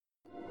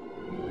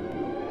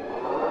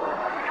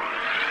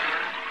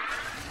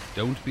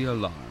Don't be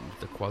alarmed.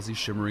 The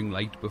quasi-shimmering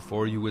light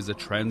before you is a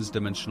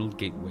trans-dimensional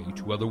gateway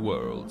to other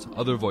worlds,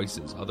 other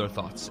voices, other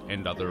thoughts,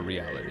 and other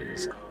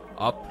realities.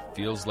 Up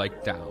feels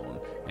like down,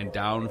 and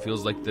down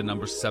feels like the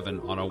number 7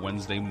 on a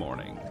Wednesday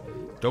morning.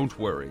 Don't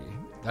worry.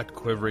 That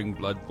quivering,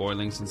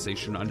 blood-boiling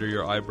sensation under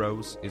your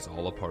eyebrows is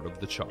all a part of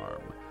the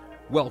charm.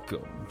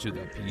 Welcome to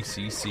the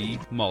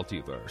PCC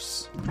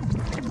Multiverse.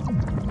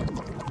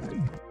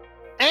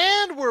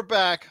 And we're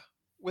back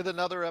with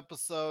another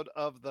episode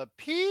of the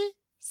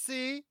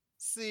PCC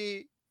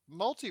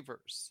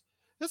Multiverse.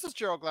 This is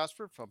Gerald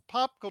Glassford from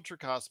Pop Culture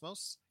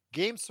Cosmos,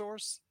 Game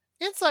Source,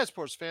 Inside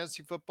Sports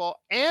Fantasy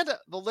Football, and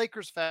the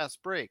Lakers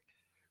Fast Break.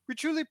 We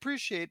truly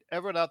appreciate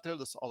everyone out there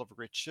listening to all of our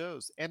great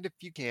shows. And if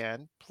you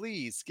can,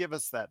 please give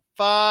us that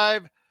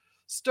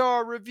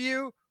 5-star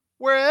review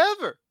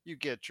wherever you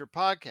get your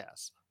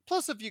podcasts.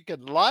 Plus, if you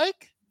can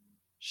like,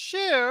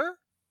 share,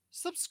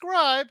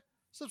 subscribe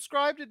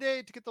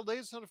today to get the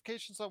latest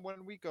notifications on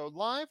when we go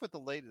live with the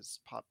latest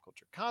Pop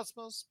Culture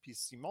Cosmos,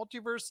 PC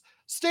Multiverse,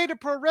 State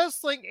of Pro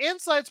Wrestling,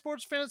 Inside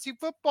Sports Fantasy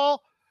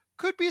Football,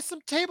 could be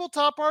some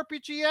tabletop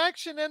RPG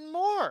action and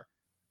more.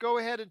 Go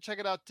ahead and check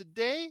it out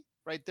today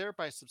right there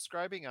by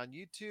subscribing on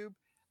YouTube.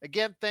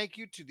 Again, thank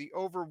you to the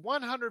over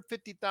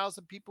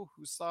 150,000 people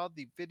who saw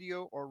the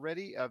video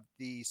already of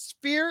the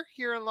Sphere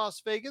here in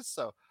Las Vegas.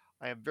 So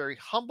I am very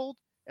humbled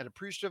and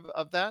appreciative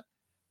of that.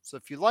 So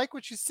if you like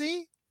what you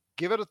see,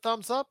 give it a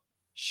thumbs up,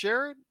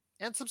 share it,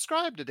 and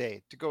subscribe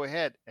today to go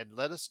ahead and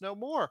let us know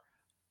more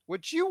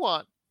what you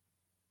want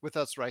with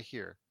us right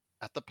here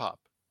at the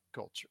Pop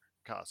Culture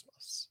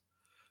Cosmos.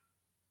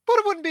 But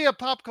it wouldn't be a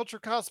Pop Culture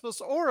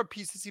Cosmos or a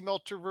PCC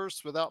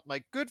Multiverse without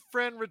my good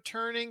friend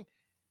returning.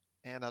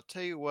 And I'll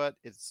tell you what,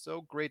 it's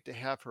so great to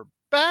have her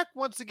back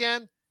once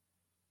again.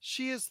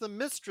 She is the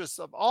mistress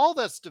of all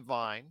that's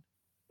divine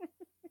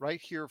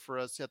right here for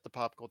us at the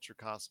Pop Culture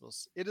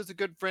Cosmos. It is a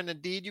good friend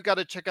indeed. You got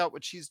to check out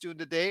what she's doing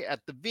today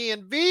at the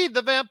V&V,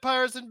 the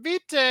Vampires and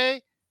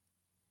Vitae.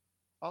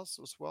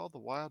 Also as well, the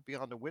Wild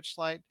Beyond the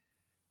Witchlight.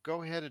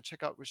 Go ahead and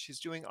check out what she's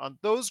doing on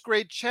those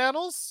great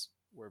channels,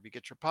 wherever you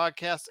get your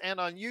podcasts, and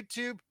on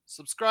YouTube.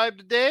 Subscribe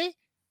today.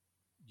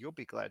 You'll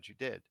be glad you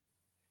did.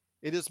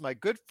 It is my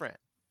good friend.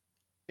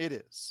 It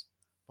is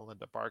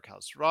Melinda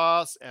Barkhouse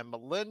Ross. And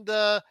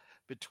Melinda,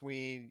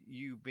 between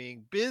you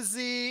being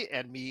busy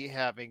and me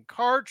having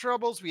car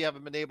troubles, we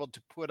haven't been able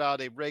to put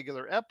out a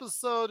regular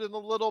episode in a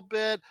little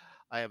bit.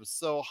 I am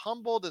so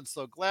humbled and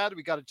so glad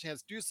we got a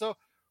chance to do so.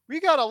 We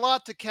got a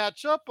lot to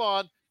catch up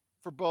on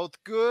for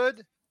both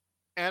good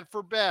and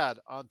for bad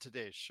on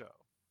today's show.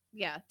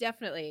 Yeah,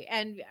 definitely.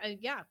 And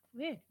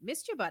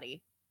missed you,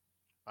 buddy.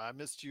 I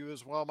missed you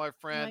as well, my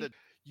friend.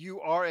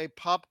 You are a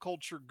pop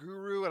culture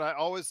guru, and I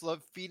always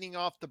love feeding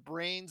off the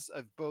brains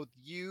of both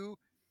you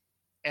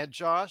and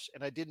Josh.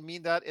 And I didn't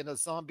mean that in a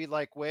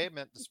zombie-like way. I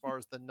meant as far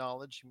as the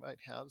knowledge you might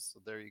have. So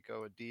there you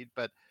go, indeed.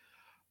 But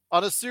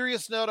on a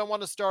serious note, I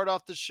want to start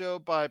off the show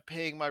by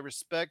paying my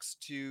respects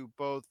to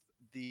both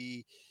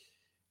the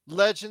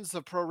legends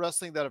of pro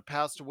wrestling that have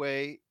passed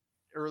away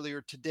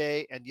earlier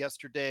today and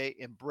yesterday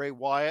in Bray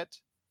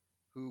Wyatt,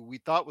 who we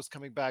thought was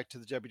coming back to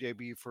the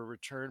WWE for a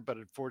return, but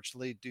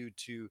unfortunately due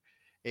to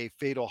a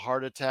fatal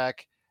heart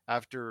attack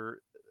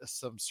after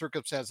some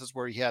circumstances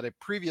where he had a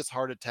previous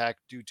heart attack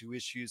due to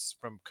issues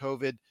from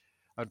COVID.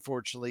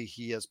 Unfortunately,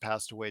 he has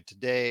passed away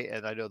today.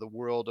 And I know the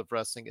world of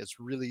wrestling is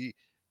really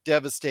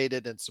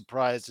devastated and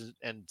surprised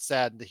and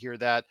saddened to hear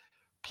that.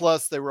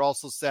 Plus, they were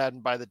also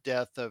saddened by the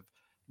death of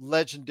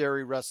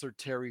legendary wrestler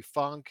Terry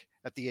Funk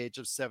at the age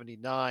of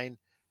 79.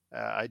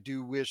 I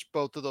do wish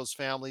both of those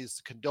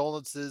families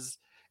condolences.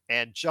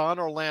 And John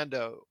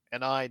Orlando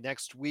and I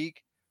next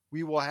week,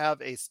 we will have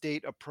a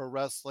State of Pro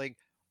Wrestling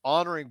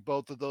honoring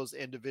both of those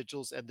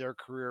individuals and their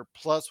career.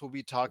 Plus, we'll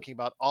be talking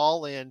about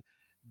All In,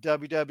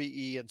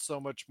 WWE, and so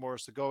much more.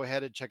 So go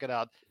ahead and check it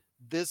out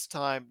this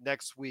time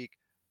next week,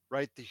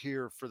 right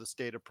here for the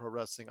State of Pro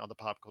Wrestling on the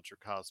Pop Culture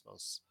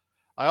Cosmos.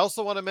 I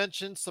also want to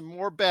mention some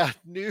more bad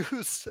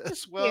news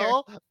as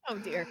well. Oh,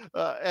 dear.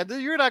 And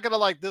you're not going to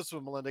like this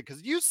one, Melinda,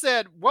 because you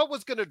said what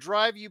was going to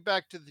drive you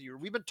back to the theater.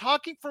 We've been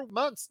talking for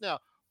months now.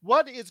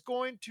 What is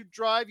going to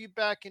drive you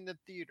back in the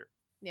theater?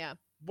 Yeah.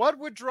 What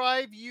would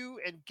drive you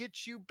and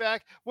get you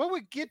back? What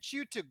would get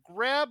you to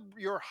grab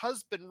your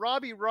husband,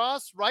 Robbie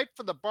Ross, right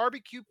from the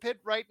barbecue pit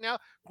right now,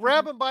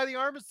 grab him by the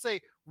arm and say,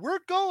 "We're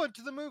going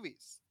to the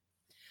movies"?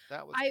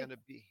 That was going to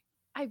be.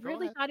 I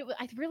really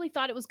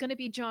thought it was going to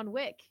be John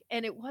Wick,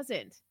 and it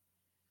wasn't.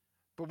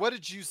 But what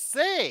did you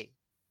say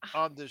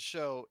on the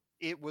show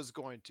it was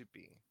going to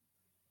be?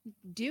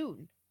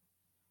 Dune.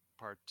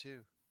 Part 2.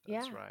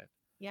 That's right.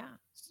 Yeah.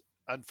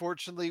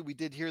 Unfortunately, we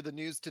did hear the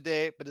news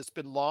today, but it's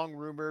been long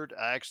rumored.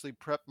 I actually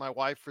prepped my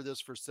wife for this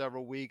for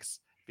several weeks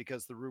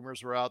because the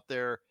rumors were out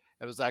there.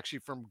 It was actually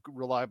from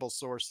reliable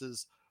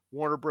sources.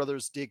 Warner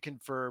Brothers did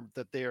confirm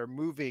that they are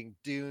moving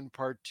Dune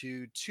Part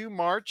 2 to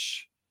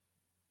March.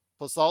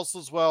 Plus also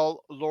as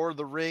well, Lord of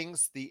the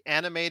Rings, the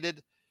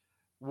animated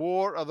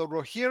War of the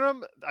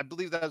Rohirrim. I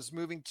believe that is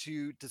moving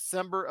to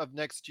December of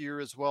next year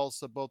as well.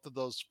 So both of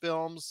those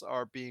films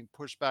are being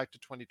pushed back to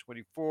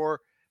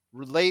 2024,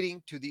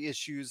 relating to the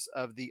issues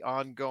of the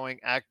ongoing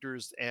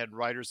Actors and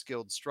Writers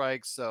Guild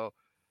strike. So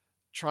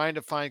trying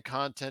to find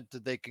content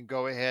that they can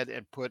go ahead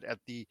and put at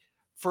the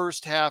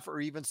first half or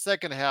even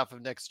second half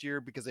of next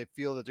year because they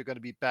feel that they're going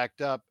to be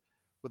backed up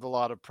with a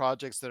lot of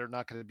projects that are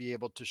not going to be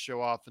able to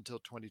show off until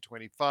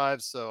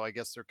 2025. So I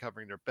guess they're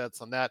covering their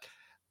bets on that.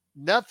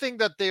 Nothing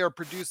that they are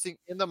producing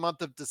in the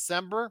month of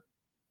December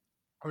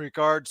in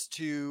regards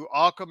to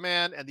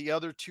Aquaman and the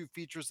other two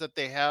features that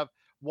they have,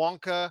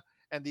 Wonka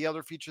and the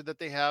other feature that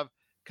they have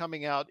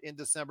coming out in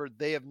December.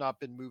 They have not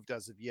been moved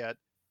as of yet,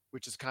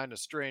 which is kind of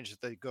strange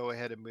that they go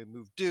ahead and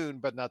move Dune,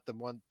 but not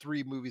the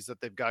three movies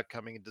that they've got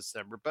coming in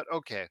December. But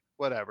okay,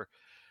 whatever.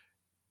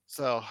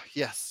 So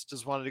yes,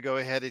 just wanted to go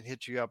ahead and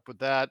hit you up with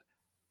that.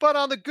 But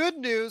on the good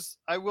news,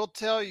 I will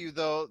tell you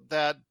though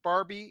that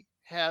Barbie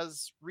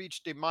has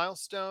reached a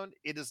milestone.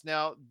 It is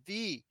now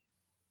the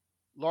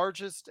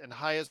largest and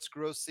highest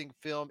grossing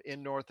film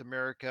in North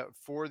America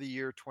for the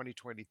year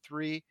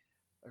 2023.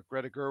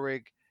 Greta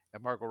Gerwig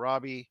and Margot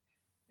Robbie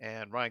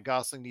and Ryan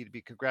Gosling need to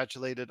be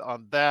congratulated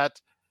on that.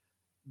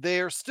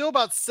 They're still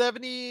about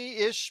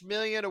 70-ish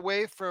million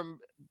away from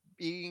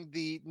being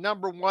the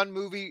number one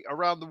movie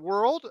around the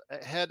world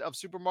ahead of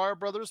Super Mario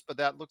Brothers, but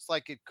that looks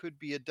like it could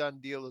be a done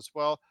deal as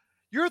well.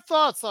 Your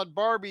thoughts on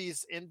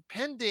Barbie's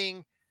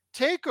impending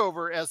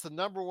takeover as the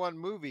number one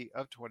movie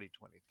of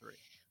 2023?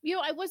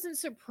 I wasn't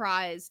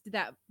surprised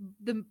that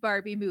the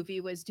Barbie movie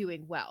was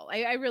doing well.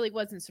 I really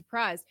wasn't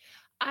surprised.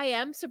 I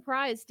am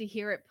surprised to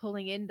hear it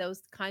pulling in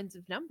those kinds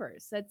of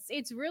numbers.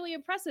 It's really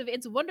impressive.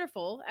 It's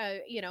wonderful.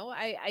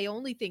 I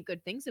only think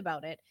good things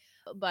about it.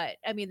 But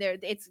I mean,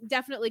 it's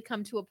definitely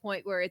come to a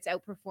point where it's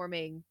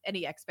outperforming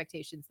any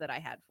expectations that I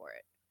had for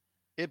it.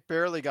 It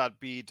barely got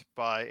beat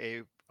by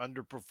a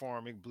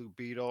underperforming Blue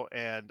Beetle,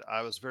 and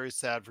I was very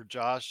sad for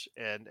Josh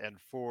and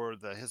for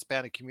the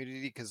Hispanic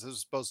community because this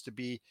was supposed to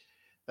be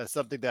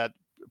something that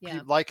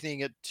Yeah.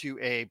 likening it to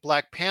a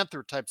Black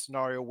Panther type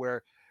scenario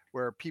where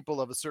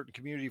people of a certain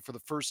community for the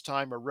first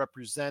time are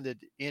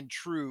represented in a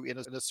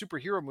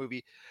superhero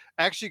movie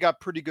actually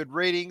got pretty good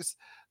ratings.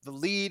 The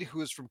lead,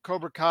 who is from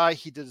Cobra Kai,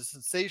 he did a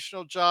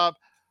sensational job.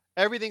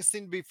 Everything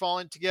seemed to be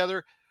falling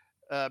together.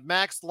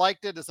 Max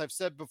liked it, as I've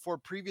said before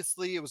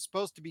previously. It was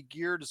supposed to be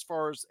geared as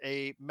far as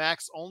a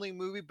Max only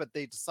movie, but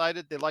they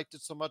decided they liked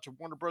it so much of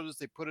Warner Brothers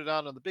they put it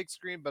out on the big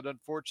screen. But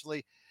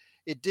unfortunately,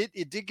 it did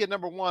get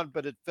number one,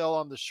 but it fell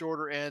on the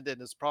shorter end and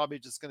is probably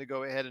just going to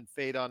go ahead and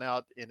fade on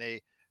out in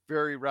a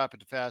very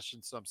rapid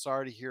fashion. So I'm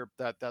sorry to hear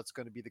that that's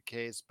going to be the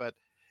case, but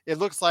it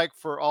looks like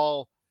for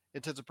all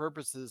intents and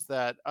purposes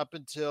that up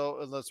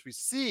until unless we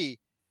see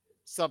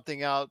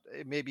something out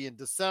maybe in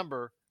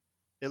December,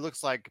 it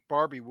looks like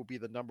Barbie will be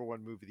the number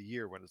one movie of the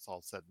year when it's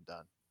all said and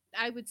done.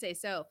 I would say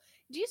so.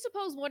 Do you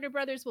suppose Warner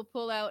Brothers will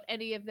pull out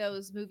any of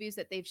those movies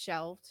that they've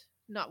shelved?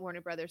 Not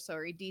Warner Brothers,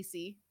 sorry,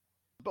 DC.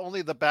 But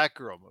only the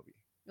Batgirl movie.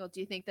 Well, do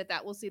you think that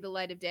that will see the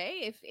light of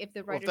day if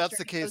the Well, if writer's that's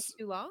the strike goes case,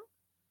 too long?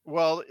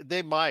 well,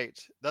 they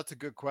might. That's a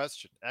good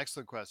question.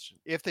 Excellent question.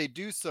 If they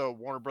do so,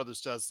 Warner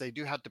Brothers does, they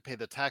do have to pay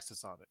the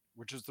taxes on it,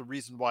 which is the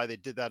reason why they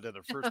did that in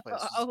the first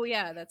place. Oh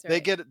yeah, that's They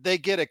right. get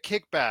a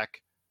kickback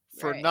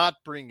for Right. not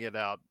bringing it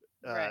out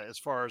Right. as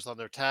far as on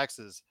their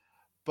taxes.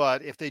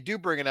 But if they do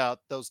bring it out,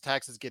 those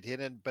taxes get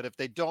hidden. But if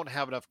they don't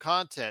have enough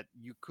content,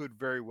 you could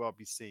very well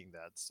be seeing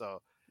that.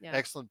 So Yeah.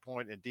 excellent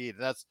point indeed.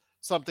 And that's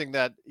something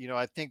that,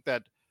 I think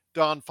that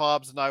Don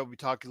Fobbs and I will be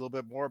talking a little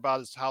bit more about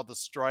is how the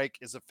strike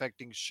is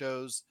affecting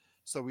shows.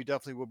 So we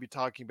definitely will be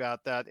talking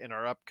about that in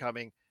our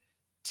upcoming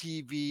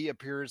TV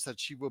appearance that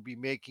she will be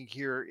making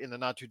here in the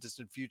not too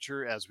distant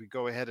future as we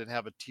go ahead and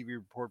have a TV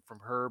report from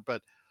her.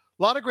 But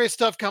a lot of great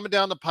stuff coming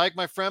down the pike,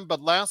 my friend.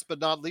 But last but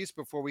not least,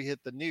 before we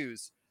hit the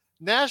news,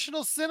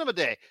 National Cinema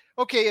Day.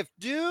 Okay, if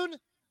Dune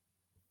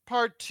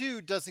Part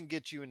 2 doesn't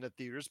get you into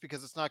theaters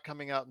because it's not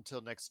coming out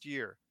until next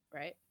year,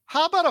 Right.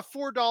 how about a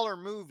 $4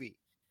 movie?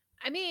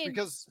 I mean,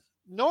 Because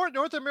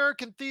North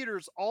American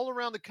theaters all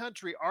around the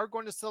country are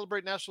going to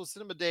celebrate National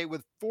Cinema Day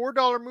with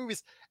 $4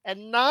 movies,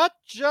 and not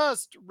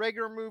just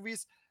regular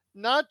movies,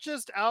 not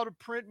just out of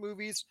print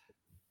movies.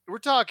 We're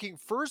talking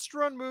first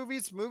run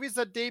movies, movies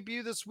that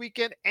debut this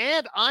weekend,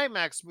 and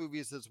IMAX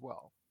movies as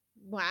well.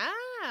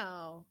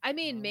 wow. I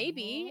mean,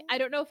 maybe. Mhm. I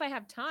don't know if I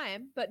have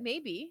time, but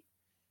maybe.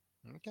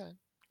 Okay. I'm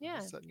Yeah.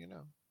 just letting you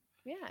know.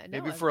 Yeah. No,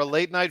 Maybe I'm for a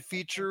late night excited.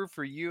 feature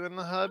for you and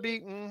the hubby.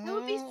 That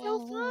would be so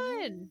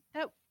Mhm.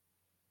 fun.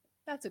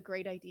 That's a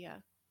great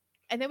idea.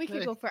 And then we could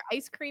Okay. go for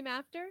ice cream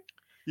after.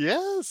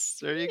 Yes,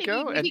 there you Maybe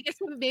go. And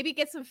maybe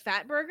get some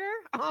fat burger.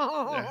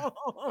 yeah.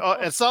 Oh.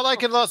 It's not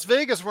like in Las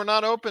Vegas, we're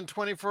not open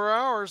 24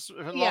 hours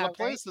in a lot Yeah, of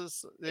right.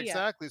 places. Yeah.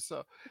 Exactly.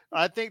 So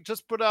I think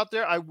just put out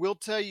there, I will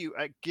tell you,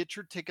 get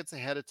your tickets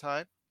ahead of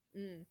time.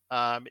 Mm,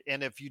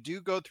 And if you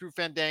do go through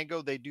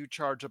Fandango, they do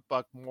charge a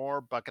buck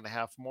more, buck and a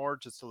half more,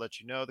 just to let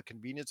you know the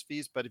convenience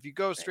fees. But if you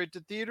go right. straight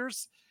to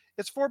theaters,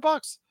 it's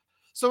 $4.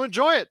 So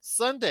enjoy it.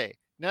 Sunday,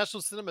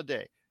 National Cinema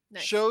Day.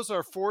 Nice. Shows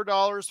are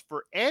 $4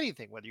 for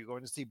anything, whether you're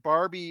going to see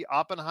Barbie,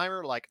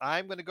 Oppenheimer, like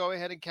I'm going to go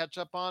ahead and catch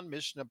up on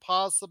Mission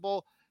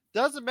Impossible,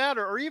 doesn't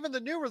matter, or even the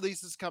new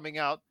releases coming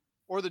out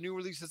or the new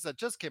releases that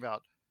just came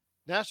out.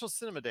 National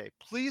Cinema Day.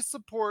 Please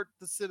support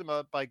the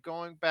cinema by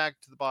going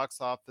back to the box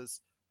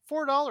office.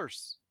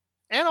 $4.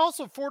 And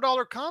also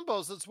 $4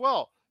 combos as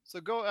well. So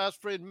go ask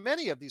for in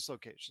many of these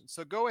locations.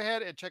 So go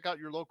ahead and check out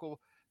your local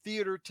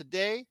theater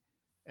today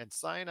and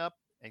sign up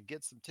and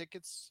get some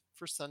tickets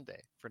for Sunday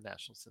for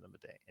National Cinema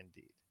Day,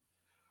 indeed.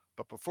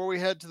 But before we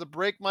head to the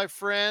break, my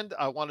friend,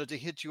 I wanted to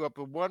hit you up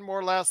with one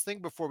more last thing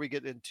before we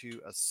get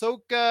into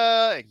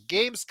Ahsoka and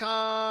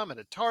Gamescom and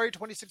Atari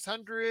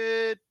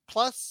 2600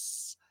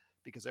 Plus,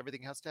 because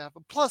everything has to have a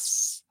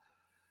plus.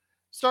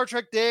 Star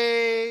Trek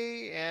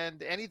Day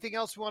and anything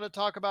else we want to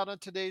talk about on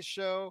today's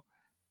show.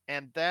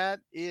 And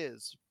that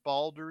is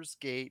Baldur's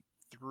Gate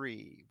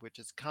 3, which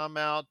has come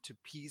out to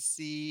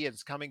PC and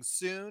is coming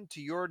soon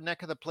to your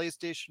neck of the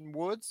PlayStation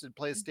Woods and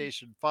Mhm.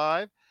 PlayStation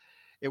 5.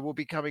 It will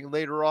be coming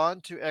later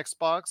on to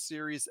Xbox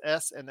Series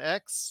S and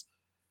X,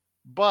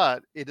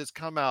 but it has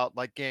come out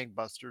like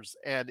gangbusters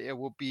and it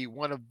will be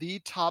one of the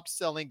top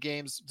selling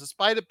games,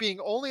 despite it being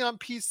only on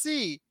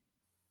PC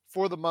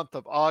for the month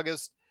of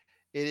August.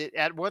 It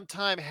at one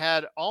time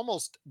had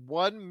almost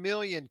 1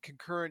 million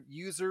concurrent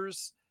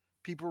users.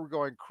 People were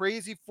going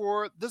crazy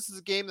for it. This is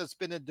a game that's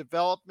been in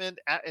development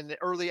in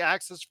the early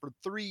access for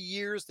 3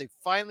 years. They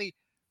finally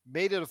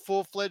made it a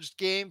full-fledged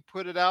game,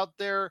 put it out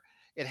there.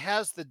 It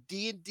has the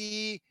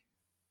D&D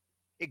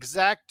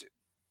exact,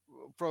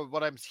 from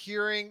what I'm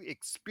hearing,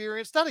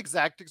 experience, not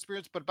exact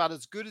experience, but about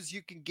as good as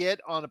you can get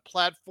on a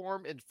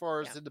platform as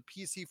far as Yeah. in the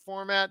PC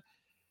format.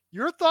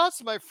 Your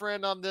thoughts, my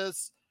friend, on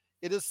this?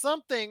 It is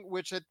something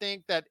which I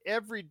think that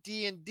every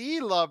D&D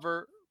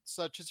lover,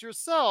 such as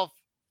yourself,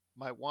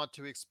 might want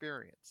to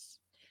experience.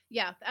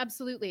 Yeah,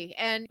 absolutely.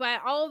 And by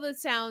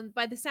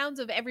the sounds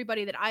of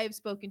everybody that I have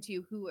spoken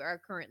to who are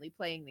currently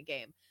playing the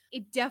game,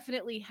 it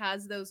definitely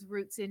has those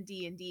roots in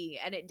D&D,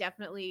 and it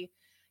definitely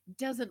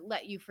doesn't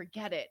let you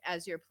forget it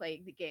as you're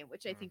playing the game,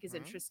 which I think is Mhm.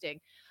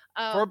 interesting.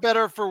 For Um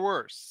better or for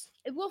worse.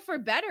 well, for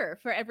better,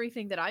 for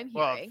everything that I'm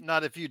Well, hearing.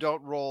 not if you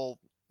don't roll,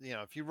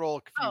 if you roll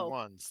a few Oh,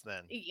 ones,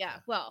 then yeah. yeah,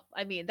 Well,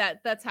 I mean,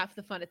 that's half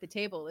the fun at the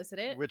table, isn't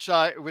it? which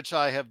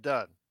I have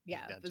done in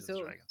Yeah, but Dungeons and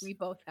so Dragons. we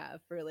both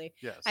have really.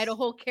 I had a Yes.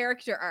 whole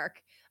character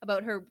arc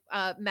about her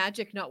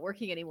magic not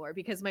working anymore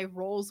because my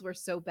rolls were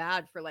so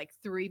bad for like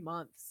 3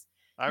 months.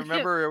 I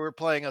remember we were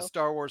playing a So,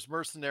 Star Wars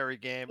mercenary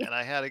game, and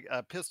I had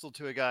a pistol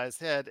to a guy's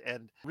head,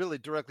 and really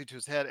directly to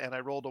his head, and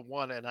I rolled a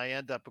one, and I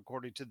end up,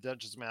 according to the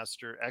Dungeons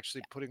Master,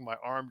 actually putting my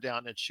arm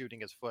down and shooting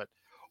his foot.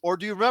 Or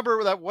do you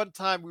remember that one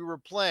time we were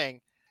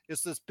playing?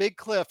 It's this big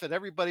cliff, and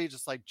everybody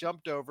just like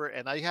jumped over,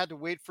 and I had to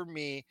wait for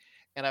me,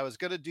 and I was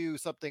going to do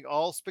something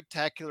all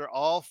spectacular,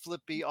 all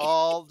flippy,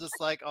 all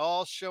just like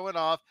all showing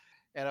off,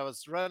 and I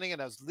was running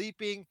and I was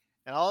leaping,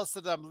 and all of a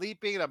sudden I'm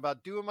leaping and I'm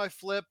about doing my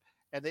flip,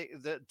 and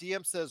the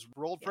DM says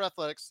rolled yeah. for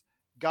athletics,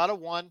 got a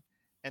one,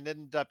 and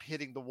ended up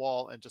hitting the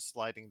wall and just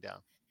sliding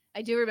down.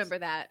 I do remember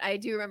that. I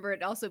do remember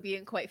it also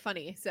being quite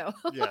funny. So,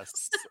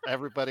 Yes,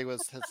 everybody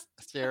was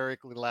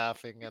hysterically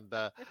laughing, and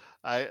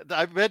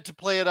I meant to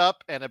play it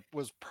up, and it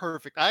was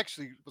perfect. I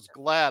actually was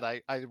glad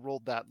I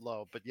rolled that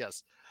low, but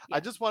yes, I yeah.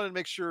 just wanted to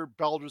make sure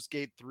Baldur's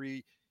Gate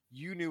 3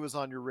 you knew was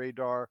on your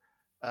radar.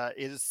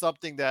 It is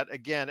something that,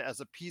 again,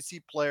 as a PC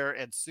player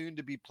and soon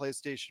to be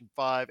PlayStation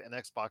 5 and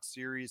Xbox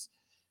Series,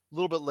 a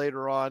little bit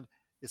later on,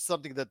 is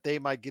something that they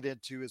might get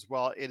into as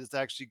well. It has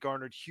actually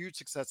garnered huge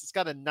success. It's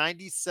got a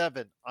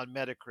 97 on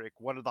Metacritic,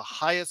 one of the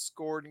highest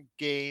scored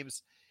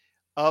games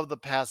of the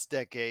past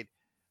decade.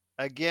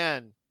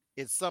 Again,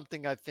 it's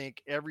something I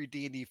think every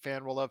D&D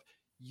fan will love.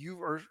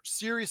 You are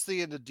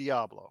seriously into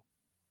Diablo.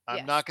 I'm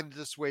Yes. not going to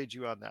dissuade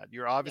you on that.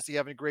 You're Yeah. obviously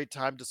having a great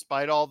time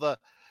despite all the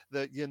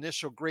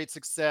initial great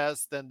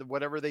success, then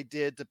whatever they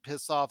did to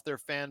piss off their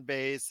fan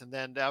base, and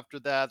then after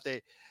that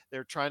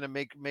they're trying to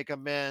make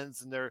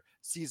amends, and their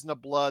season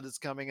of blood is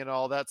coming and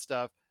all that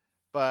stuff.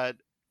 But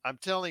I'm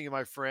telling you,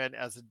 my friend,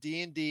 as a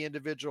D&D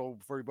individual,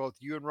 for both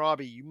you and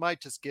Robbie, you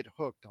might just get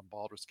hooked on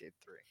Baldur's Gate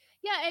 3.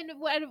 Yeah, and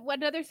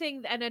one other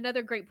thing, and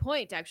another great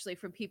point actually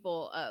from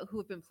people who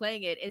have been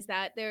playing it is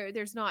that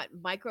there's not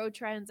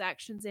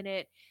microtransactions in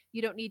it.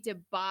 You don't need to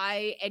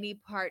buy any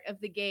part of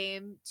the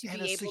game to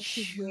And be it's a able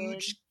to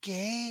win. huge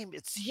game.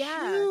 It's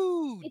Yeah.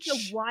 It's a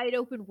huge. wide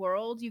open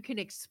world. You can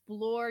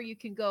explore, you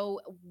can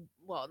go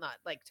well, not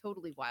like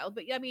totally wild,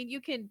 but I mean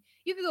you can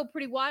go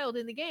pretty wild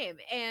in the game.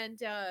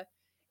 And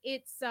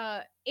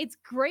it's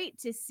great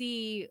to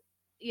see,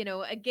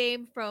 a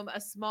game from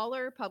a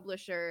smaller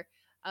publisher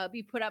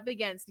be put up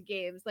against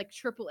games like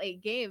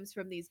AAA games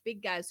from these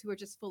big guys who are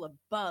just full of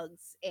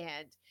bugs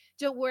and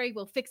don't worry,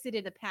 we'll fix it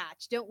in a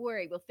patch. Don't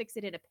worry, we'll fix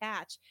it in a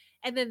patch.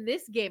 And then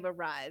this game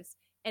arrives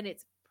and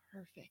it's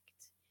perfect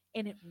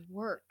and it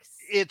works.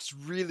 It's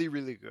really,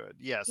 really good.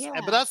 Yes.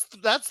 And but Yeah.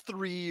 that's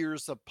 3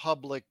 years of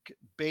public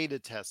beta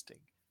testing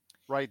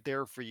right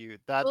there for you.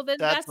 That Well, then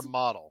that's the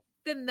model.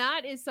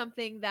 that is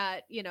something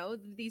that,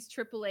 these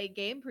AAA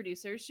game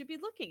producers should be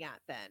looking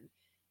at then.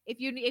 If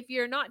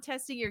you're not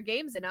testing your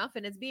games enough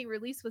and it's being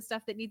released with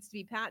stuff that needs to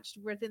be patched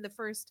within the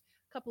first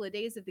couple of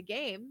days of the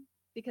game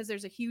because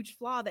there's a huge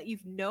flaw that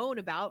you've known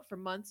about for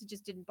months and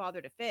just didn't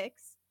bother to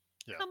fix.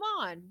 Yeah. Come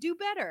on, do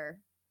better.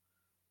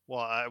 Well,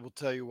 I will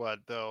tell you what,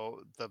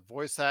 though, the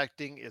voice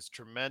acting is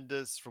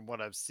tremendous from what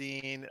I've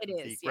seen. It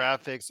The is, yeah.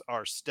 graphics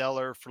are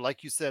stellar. For,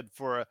 like you said,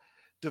 for a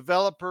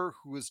developer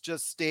who has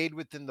just stayed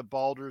within the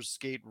Baldur's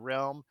Gate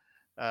realm,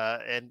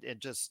 and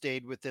just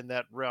stayed within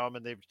that realm,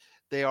 and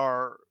they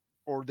are,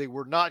 or they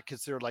were not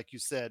considered, like you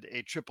said,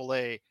 a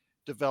AAA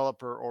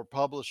developer or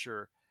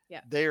publisher.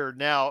 Yeah. They are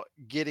now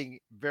getting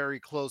very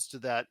close to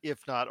that, if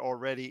not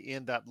already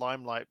in that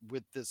limelight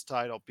with this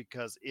title,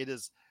 because it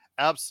is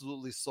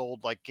absolutely sold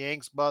like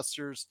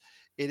gangbusters.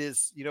 It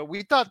is,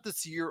 we thought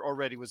this year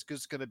already was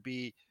just going to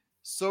be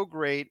so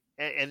great.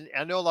 And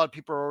I know a lot of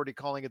people are already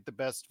calling it the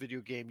best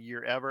video game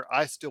year ever.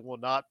 I still will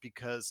not,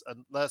 because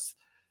unless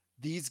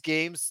these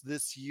games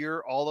this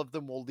year, all of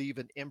them will leave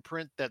an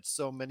imprint that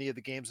so many of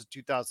the games of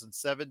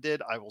 2007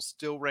 did. I will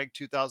still rank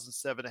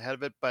 2007 ahead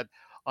of it, but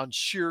on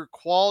sheer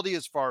quality,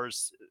 as far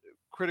as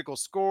critical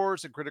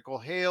scores and critical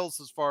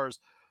hails, as far as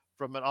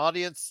from an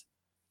audience,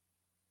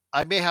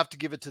 I may have to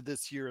give it to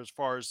this year as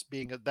far as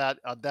being at that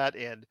on that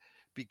end,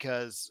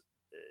 because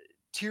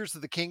Tears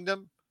of the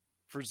Kingdom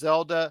for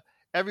Zelda,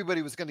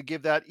 everybody was going to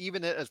give that,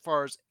 even as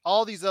far as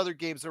all these other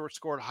games that were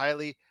scored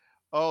highly.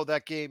 Oh,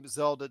 that game,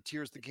 Zelda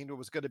Tears of the Kingdom,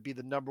 was going to be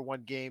the number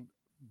one game,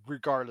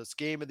 regardless.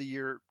 Game of the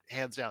year,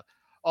 hands down.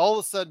 All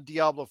of a sudden,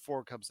 Diablo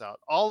 4 comes out.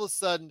 All of a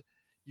sudden,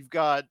 you've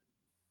got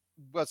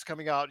what's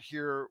coming out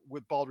here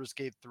with Baldur's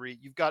Gate 3.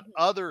 You've got Mhm.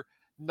 other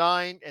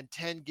 9 and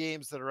 10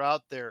 games that are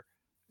out there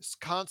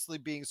constantly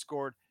being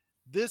scored.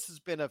 This has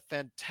been a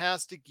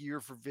fantastic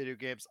year for video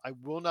games. I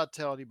will not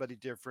tell anybody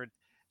different.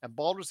 And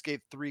Baldur's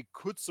Gate 3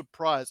 could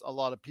surprise a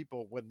lot of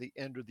people when the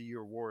end of the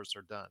year wars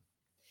are done.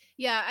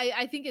 Yeah,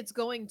 I think it's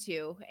going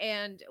to.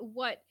 And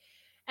what,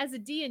 as a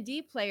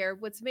D&D player,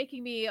 what's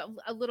making me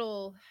a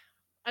little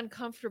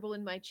uncomfortable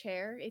in my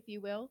chair, if you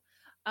will,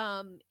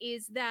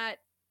 is that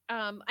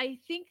I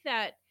think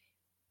that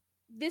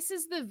this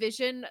is the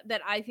vision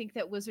that I think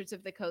that Wizards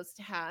of the Coast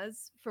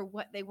has for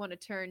what they want to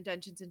turn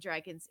Dungeons and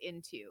Dragons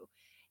into.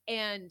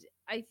 And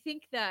I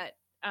think that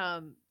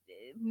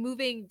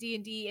moving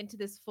D&D into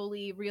this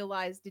fully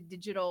realized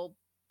digital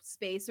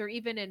space, or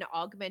even an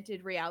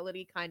augmented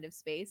reality kind of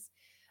space,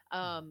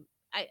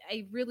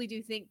 I really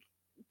do think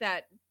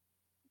that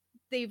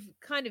they've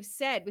kind of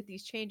said with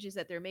these changes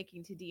that they're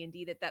making to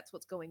D&D that that's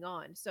what's going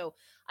on. So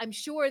I'm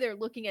sure they're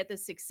looking at the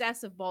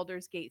success of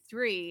Baldur's Gate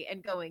 3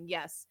 and going,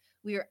 yes,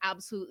 we are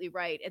absolutely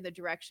right in the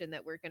direction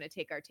that we're going to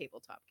take our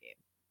tabletop game.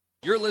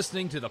 You're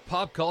listening to the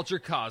Pop Culture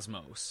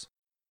Cosmos.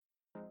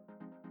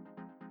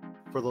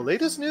 For the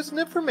latest news and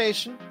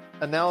information,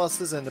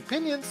 analysis and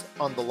opinions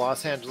on the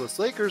Los Angeles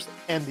Lakers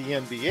and the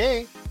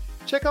NBA,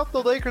 check out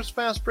the Lakers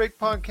Fast Break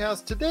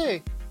podcast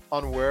today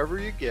on wherever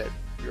you get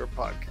your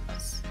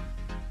podcasts.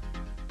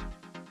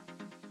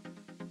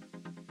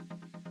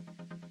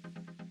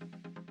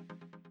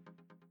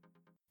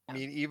 I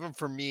mean, even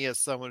for me, as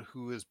someone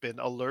who has been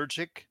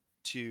allergic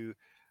to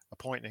a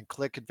point and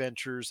click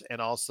adventures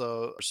and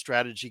also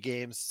strategy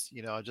games,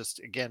 just,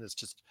 again, it's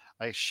just,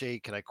 I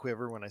shake and I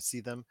quiver when I see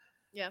them.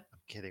 Yeah. I'm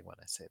kidding when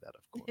I say that,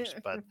 of course,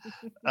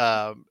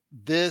 but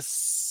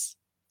this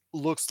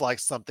looks like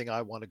something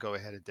I want to go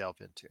ahead and delve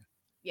into.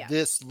 Yeah.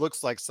 This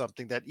looks like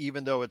something that,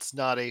 even though it's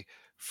not a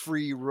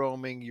free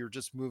roaming, you're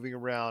just moving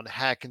around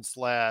hack and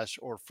slash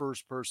or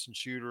first person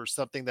shooter, or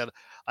something that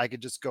I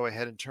could just go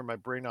ahead and turn my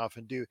brain off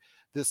and do.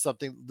 This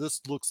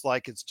looks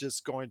like it's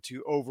just going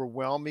to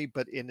overwhelm me,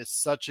 but in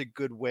such a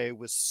good way,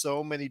 with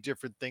so many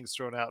different things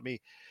thrown at me,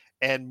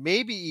 and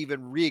maybe even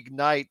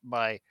reignite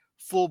my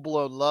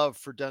full-blown love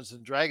for Dungeons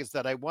and Dragons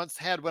that I once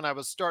had when I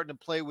was starting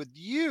to play with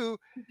you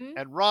Mm-hmm.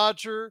 and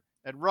Roger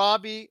and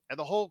Robbie and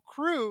the whole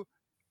crew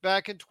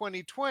back in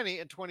 2020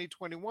 and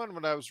 2021,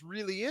 when I was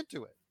really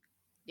into it.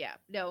 Yeah,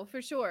 no,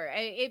 for sure.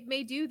 It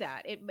may do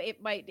that. It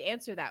might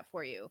answer that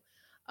for you.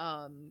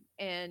 And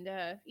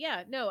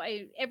yeah, no,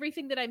 I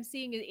everything that I'm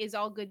seeing is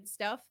all good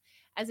stuff.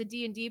 As a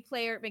D&D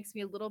player, it makes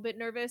me a little bit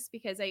nervous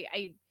because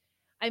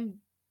I'm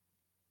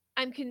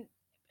I'm con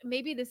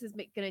maybe this is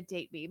going to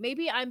date me.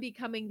 Maybe I'm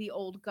becoming the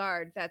old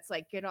guard that's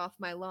like, get off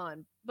my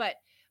lawn. But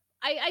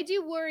I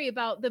do worry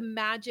about the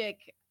magic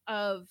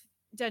of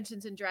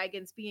Dungeons and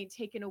Dragons being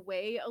taken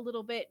away a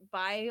little bit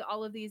by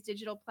all of these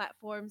digital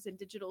platforms and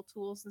digital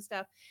tools and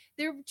stuff.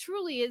 There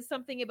truly is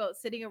something about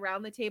sitting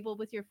around the table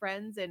with your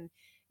friends and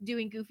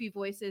doing goofy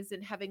voices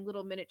and having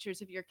little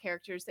miniatures of your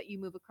characters that you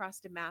move across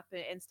the map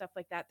and stuff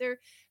like that. There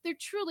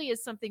truly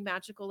is something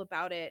magical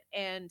about it.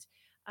 And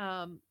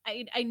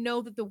I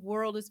know that the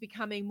world is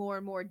becoming more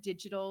and more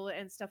digital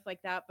and stuff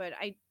like that, but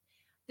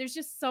there's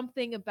just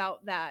something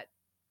about that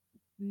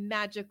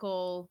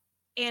magical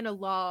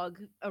analog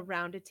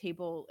around a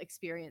table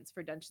experience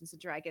for Dungeons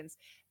and Dragons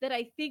that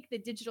I think the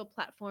digital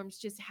platforms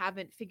just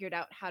haven't figured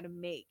out how to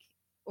make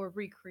or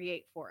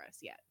recreate for us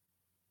yet.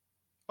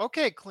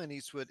 Okay, Clint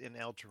Eastwood in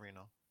El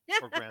Torino.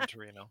 or Gran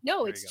Torino.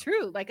 No, There you it's go.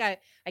 true. Like I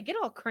get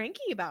all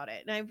cranky about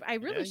it, and I Yeah,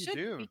 really you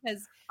shouldn't do.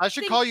 because I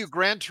should things call you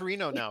Gran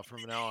Torino now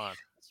from now on.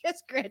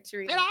 just Gran Get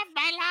Torino, off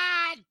my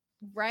lawn!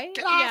 right?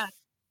 Get Yeah. off!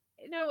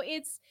 No,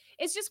 it's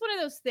just one of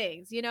those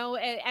things,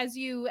 as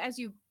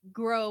you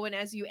grow and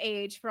as you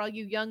age, for all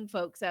you young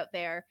folks out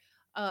there,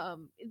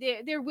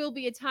 there will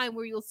be a time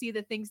where you'll see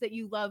the things that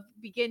you love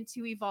begin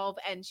to evolve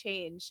and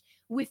change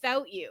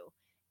without you,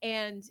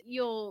 and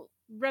you'll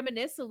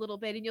reminisce a little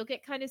bit and you'll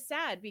get kind of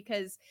sad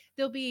because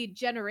there'll be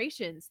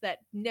generations that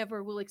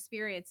never will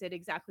experience it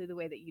exactly the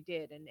way that you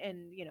did, and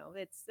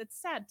it's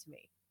sad to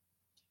me.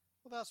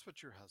 Well, that's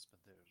what your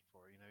husband did it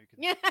for. You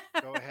can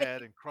Yeah. go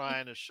ahead and cry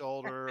on his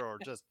shoulder or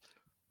just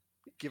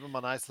give him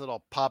a nice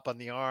little pop on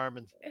the arm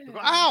and he'll go,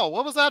 ow,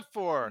 what was that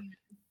for?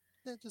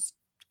 "Yeah, just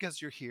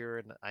because you're here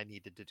and I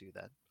needed to do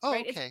that. Oh,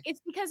 Right? It's okay.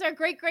 it's because our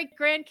great great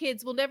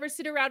grandkids will never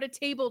sit around a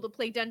table to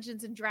play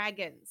Dungeons and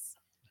Dragons.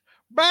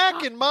 Back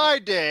Ah, in my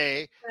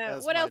day,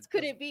 as what my else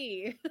could it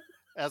be?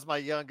 as my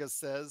youngest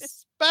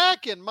says,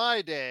 back in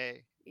my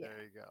day. Yeah,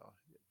 There you go.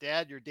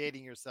 Dad, you're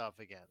dating yourself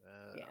again.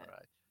 yeah, All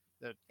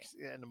right.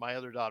 And my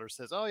other daughter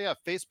says, "Oh yeah,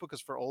 Facebook is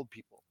for old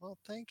people." Well,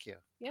 thank you.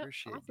 yeah.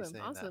 Appreciate you Awesome,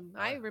 saying that. awesome.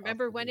 I I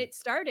remember often when do. it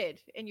started,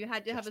 and you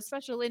had to have a Yes,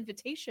 special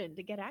invitation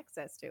to get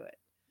access to it.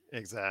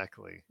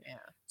 exactly. Yeah.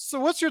 So,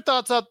 what's your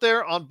thoughts out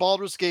there on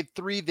Baldur's Gate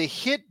 3? The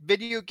hit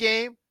video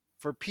game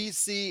for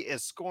PC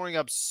is scoring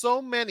up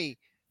so many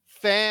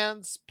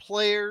fans,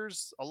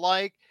 players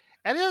alike,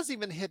 and it hasn't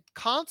even hit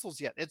consoles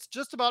yet. It's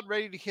just about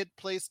ready to hit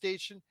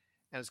PlayStation,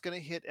 and it's going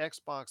to hit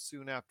Xbox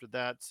soon after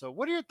that. So,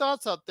 what are your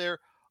thoughts out there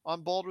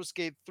on Baldur's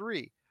Gate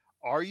 3?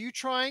 Are you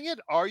trying it?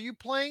 Are you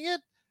playing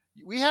it?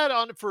 We had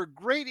on for a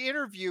great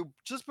interview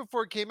just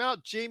before it came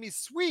out, Jamie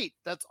Sweet,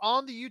 that's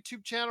on the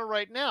YouTube channel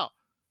right now,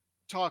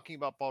 talking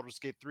about Baldur's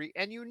Gate 3.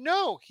 And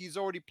he's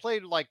already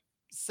played like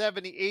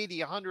 70, 80,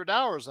 100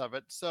 hours of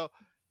it. So,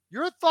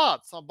 your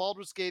thoughts on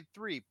Baldur's Gate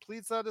 3,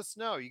 please let us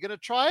know. You going to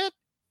try it?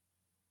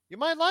 You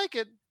might like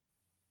it.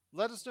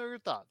 Let us know your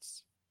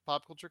thoughts.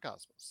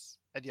 Popculturecosmos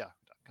at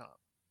yahoo.com.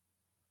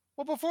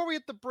 Well, before we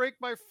hit the break,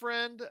 my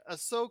friend,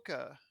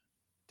 Ahsoka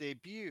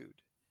debuted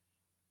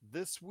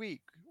this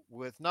week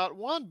with not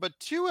one but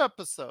two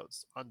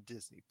episodes on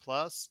Disney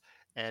Plus,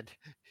 and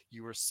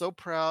you were so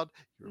proud.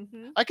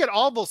 Mm-hmm. I could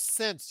almost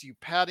sense you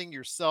patting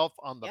yourself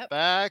on the Yep.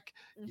 back,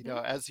 Mm-hmm.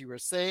 as you were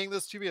saying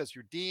this to me, as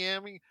you're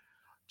DMing.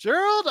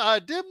 Gerald, I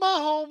did my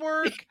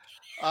homework.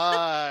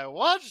 I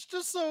watched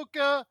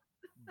Ahsoka.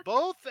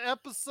 Both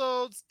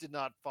episodes, did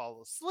not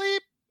fall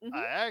asleep. I Mm-hmm.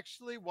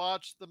 actually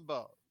watched them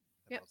both.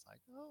 And I Yep. was like,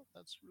 oh,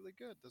 that's really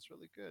good. That's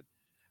really good.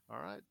 All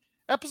right.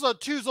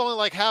 Episode 2 is only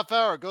like half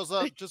hour. It goes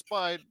up just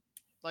by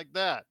like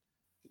that,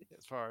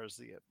 as far as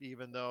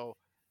even though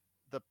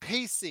the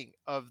pacing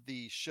of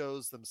the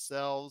shows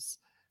themselves,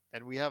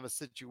 and we have a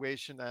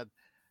situation that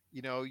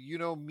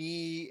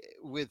me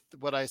with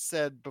what I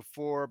said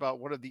before about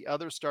one of the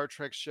other Star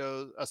Trek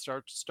shows,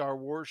 Star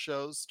Wars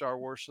shows,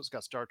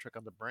 got Star Trek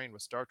on the brain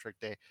with Star Trek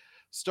Day.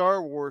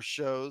 Star Wars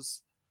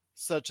shows,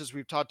 such as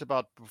we've talked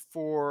about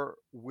before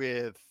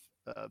with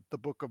the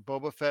Book of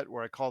Boba Fett,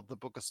 where I called the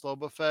Book of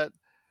Sloba Fett.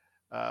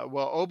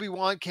 Well,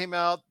 Obi-Wan came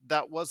out.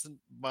 That wasn't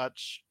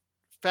much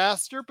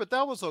faster, but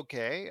that was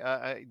okay.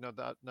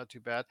 Not too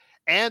bad.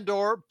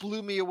 Andor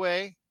blew me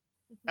away.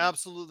 Mm-hmm.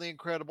 Absolutely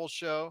incredible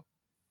show.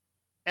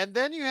 And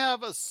then you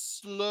have a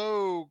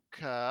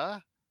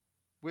Slowka,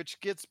 which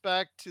gets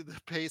back to the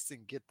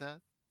pacing. Get that?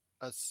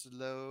 A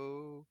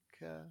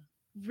Slowka.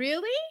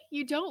 Really?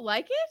 You don't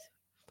like it?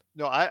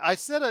 No, I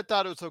said I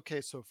thought it was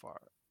okay so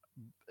far.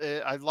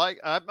 I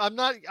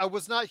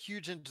was not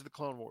huge into the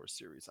Clone Wars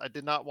series. I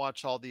did not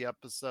watch all the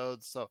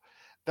episodes, so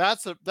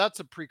that's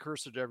a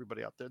precursor to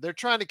everybody out there. They're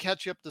trying to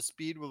catch you up to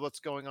speed with what's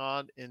going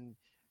on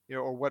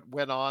or what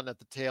went on at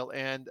the tail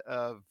end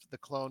of the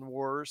Clone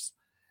Wars.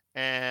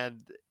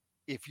 And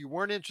if you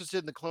weren't interested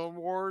in the Clone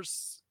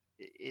Wars,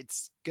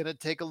 it's gonna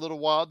take a little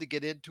while to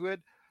get into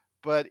it,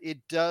 but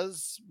it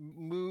does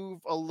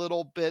move a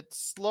little bit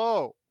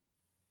slow.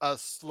 A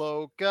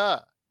slow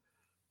guy.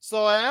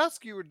 So I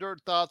ask you your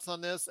thoughts on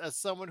this as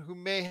someone who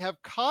may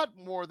have caught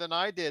more than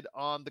I did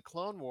on the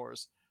Clone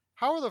Wars.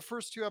 How are the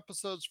first two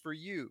episodes for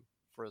you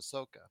for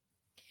Ahsoka?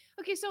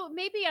 Okay, so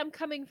maybe I'm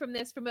coming from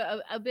this from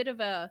a bit of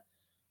a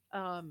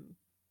um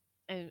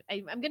and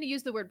I'm going to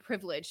use the word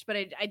privileged, but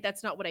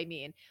that's not what I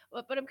mean.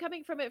 But I'm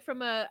coming from it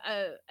from a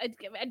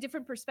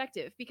different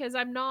perspective because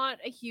I'm not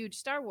a huge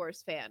Star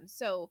Wars fan.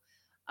 So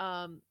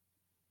um,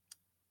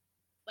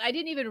 I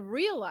didn't even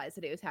realize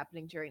that it was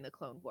happening during the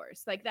Clone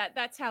Wars. Like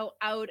that's how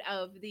out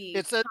of the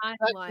It's timeline.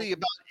 exactly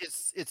about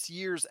it's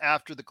years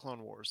after the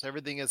Clone Wars.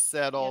 Everything is Yeah.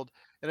 settled,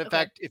 and in Okay.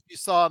 fact, if you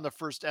saw in the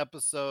first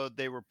episode,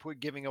 they were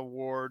giving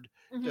award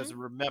as Hmm. a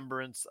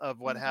remembrance of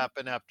what Hmm.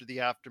 happened after the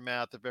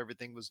aftermath of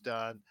everything was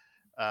done.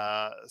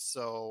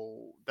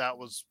 So that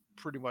was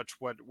pretty much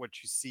what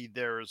you see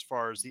there as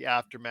far as the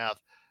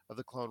aftermath of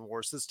the Clone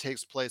Wars. This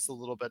takes place a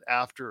little bit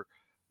after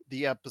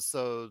the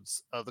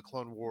episodes of the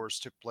Clone Wars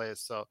took place.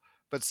 So,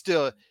 but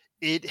still,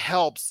 it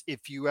helps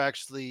if you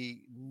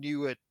actually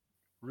knew it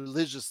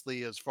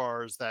religiously as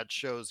far as that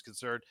show is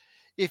concerned.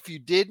 If you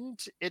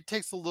didn't, it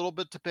takes a little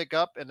bit to pick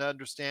up and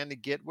understand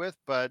and get with,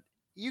 but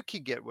you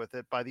can get with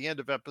it by the end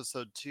of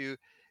episode 2.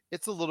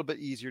 It's a little bit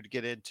easier to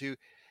get into.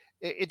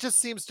 It just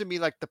seems to me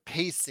like the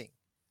pacing,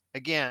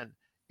 again,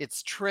 it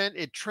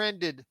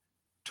trended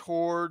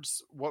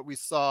towards what we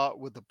saw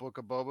with the Book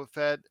of Boba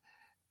Fett.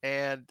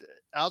 And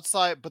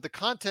outside, but the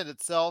content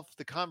itself,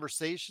 the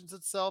conversations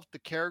itself, the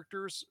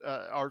characters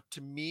are, to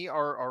me,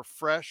 are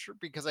fresh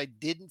because I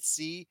didn't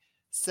see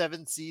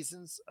 7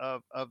 seasons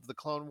of the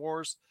Clone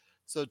Wars.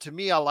 So to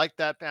me, I like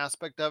that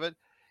aspect of it.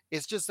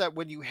 It's just that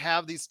when you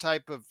have these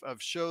type of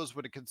shows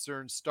when it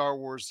concerns Star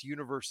Wars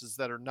universes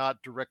that are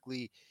not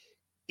directly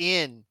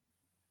in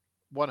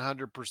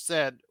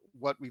 100%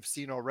 what we've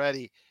seen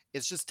already.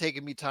 It's just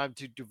taking me time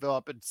to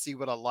develop and see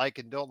what I like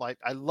and don't like.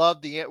 I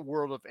love the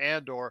world of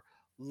Andor.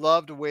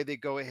 Loved the way they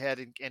go ahead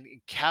and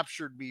it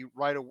captured me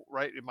right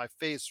in my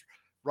face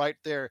right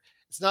there.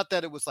 It's not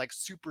that it was like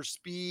super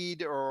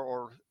speed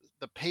or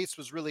the pace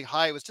was really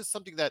high. It was just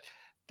something that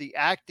the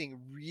acting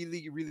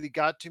really, really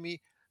got to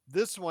me.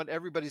 This one,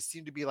 everybody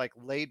seemed to be like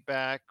laid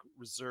back,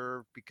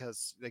 reserved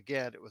because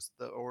again, it was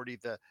already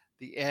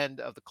the end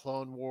of the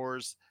Clone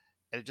Wars,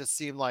 and it just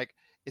seemed like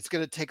it's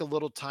going to take a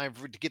little time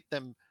to get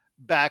them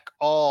back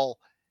all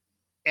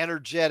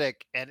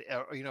energetic. And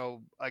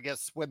I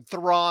guess when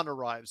Thrawn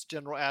arrives,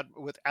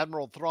 with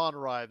Admiral Thrawn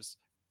arrives,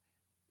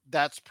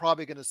 that's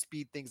probably going to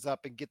speed things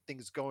up and get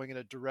things going in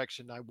a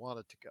direction I want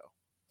it to go.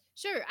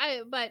 Sure,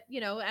 but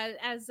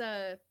as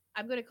a,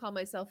 I'm going to call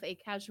myself a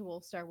casual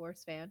Star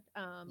Wars fan.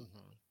 Hmm.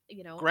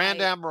 You know,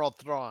 Grand Admiral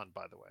Thrawn,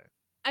 by the way.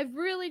 I've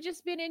really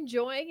just been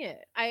enjoying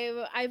it.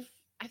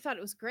 I thought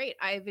it was great.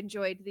 I've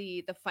enjoyed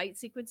the fight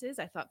sequences.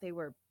 I thought they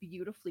were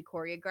beautifully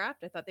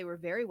choreographed. I thought they were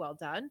very well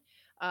done.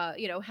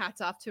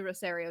 Hats off to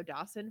Rosario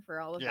Dawson for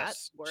all of that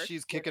Yes, work.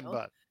 she's kicking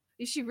butt.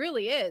 She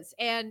really is.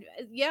 And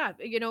yeah,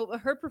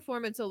 her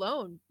performance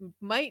alone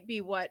might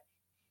be what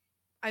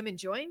I'm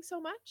enjoying so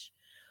much.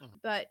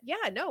 Mhm. But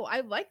yeah, no,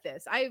 I like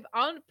this.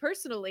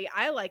 Personally,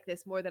 I like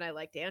this more than I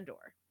liked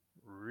Andor.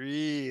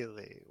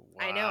 Really?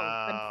 I know.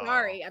 I'm Wow.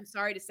 sorry. I'm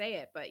sorry to say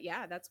it, but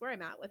yeah, that's where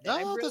I'm at with it.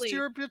 No,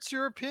 it's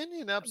your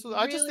opinion. I'm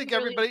Absolutely. I just really, think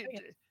really enjoying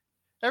it.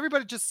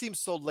 everybody just seems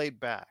so laid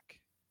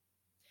back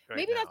right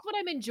Maybe that's now. what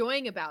I'm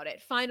enjoying about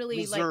it.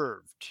 Finally, like,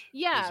 Reserved.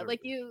 yeah,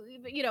 like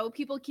Reserved.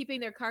 people keeping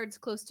their cards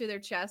close to their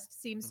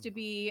chest seems to Mhm.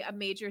 be a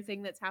major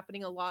thing that's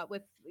happening a lot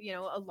with,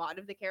 a lot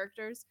of the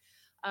characters.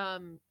 I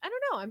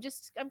don't know.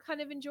 I'm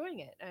kind of enjoying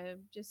it.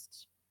 I'm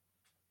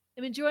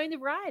enjoying the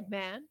ride,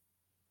 man.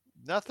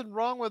 Nothing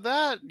wrong with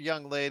that,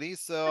 young lady.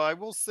 So I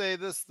will say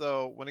this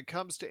though, when it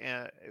comes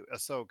to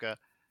Ahsoka,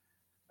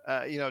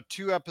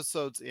 2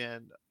 episodes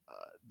in,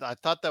 I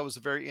thought that was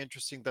very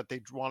interesting that they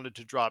wanted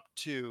to drop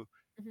two.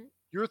 Mhm.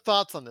 Your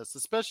thoughts on this,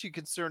 especially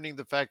concerning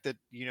the fact that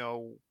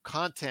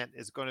content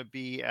is going to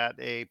be at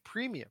a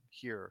premium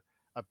here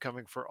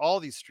upcoming for all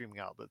these streaming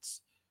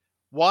outlets.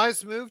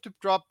 Wise move to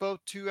drop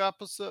both 2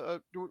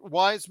 episodes.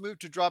 Wise move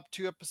to drop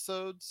 2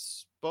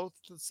 episodes both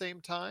at the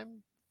same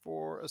time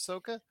for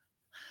Ahsoka.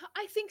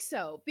 I think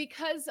so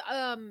because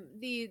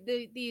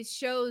these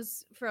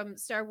shows from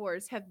Star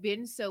Wars have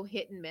been so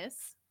hit and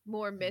miss,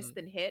 more miss Mhm.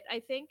 than hit.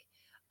 I think.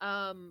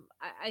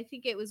 I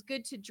think it was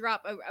good to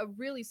drop a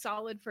really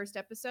solid first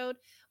episode,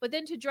 but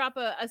then to drop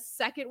a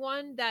second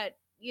one that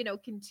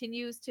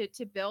continues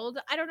to build.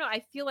 I don't know.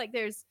 I feel like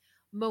there's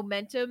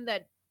momentum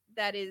that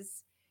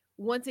is,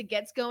 once it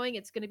gets going,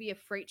 it's going to be a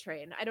freight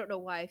train. I don't know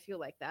why I feel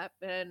like that,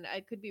 and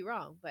I could be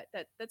wrong, but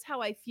that's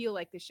how I feel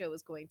like the show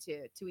is going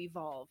to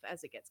evolve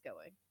as it gets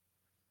going.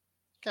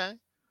 Okay.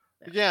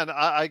 Yeah. Again,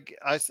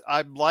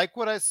 I like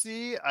what I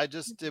see. I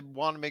just Mhm. did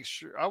want to make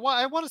sure. I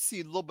want to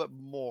see a little bit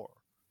more.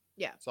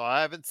 Yeah. So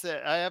I haven't,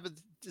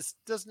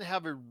 just doesn't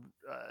have a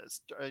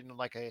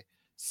like a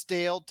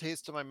stale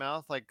taste in my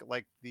mouth like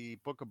the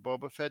Book of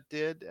Boba Fett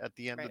did at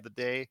the end Right. of the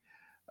day,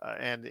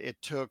 and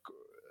it took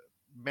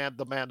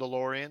the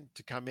Mandalorian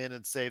to come in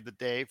and save the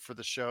day for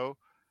the show.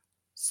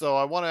 So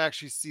I want to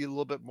actually see a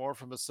little bit more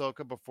from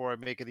Ahsoka before I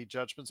make any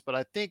judgments. But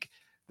I think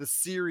the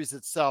series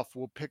itself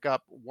will pick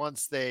up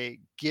once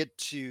they get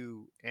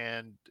to,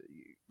 and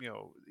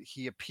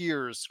he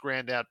appears,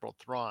 Grand Admiral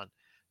Thrawn.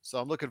 So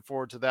I'm looking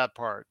forward to that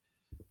part.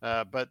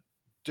 But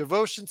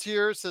Devotions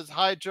here says,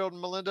 "Hi, Joe and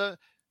Melinda.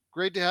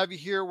 Great to have you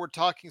here. We're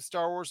talking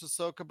Star Wars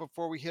Ahsoka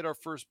before we hit our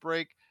first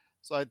break.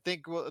 So I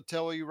think we'll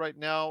tell you right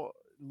now,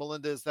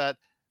 Melinda, is that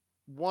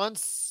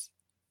once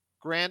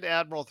Grand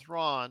Admiral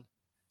Thrawn,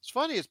 it's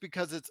funny, it's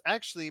because it's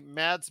actually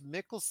Mads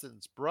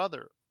Mikkelsen's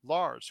brother,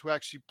 Lars, who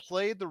actually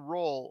played the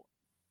role.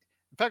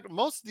 In fact,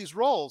 most of these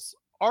roles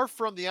are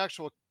from the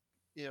actual,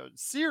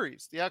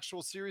 series, the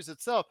actual series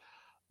itself.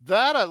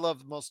 That I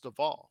love most of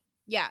all.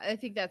 Yeah, I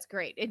think that's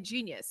great and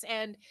genius.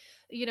 And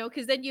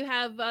because then you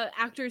have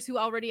actors who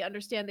already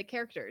understand the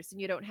characters, and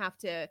you don't have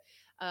to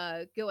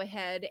go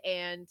ahead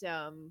and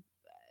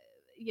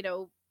you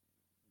know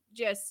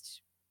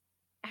just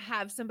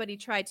have somebody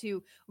try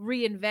to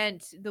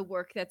reinvent the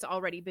work that's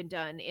already been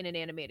done in an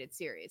animated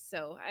series.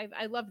 So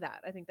I love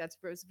that. I think that's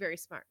very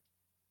smart.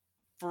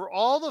 for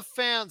all the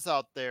fans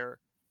out there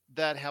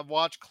that have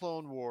watched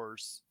Clone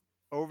Wars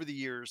over the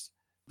years,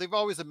 they've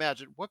always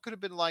imagined what could have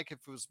been like if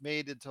it was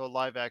made into a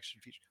live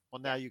action feature.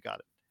 Well, now Yeah. you got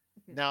it.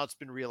 Mhm. Now it's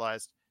been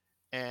realized,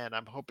 and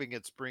I'm hoping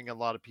it's bringing a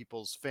lot of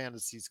people's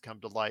fantasies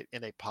come to light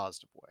in a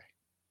positive way.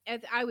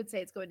 And I would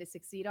say it's going to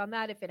succeed on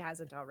that if it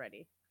hasn't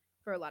already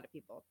for a lot of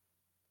people.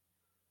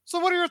 So,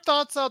 what are your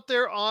thoughts out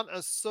there on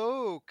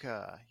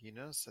Ahsoka? You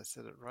notice I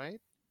said it right.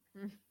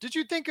 Mm. Did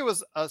you think it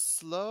was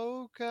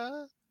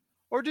Ahsoka,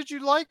 or did you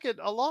like it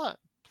a lot?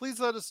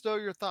 Please let us know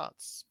your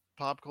thoughts.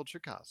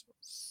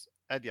 PopCultureCosmos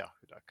at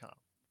yahoo.com.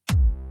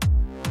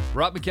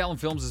 Rob McCallum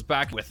Films is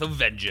back with a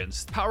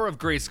vengeance. Power of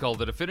Grayskull,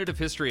 the definitive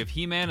history of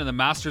He-Man and the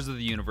Masters of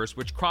the Universe,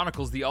 which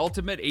chronicles the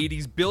ultimate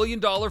 80s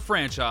billion-dollar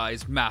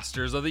franchise,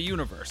 Masters of the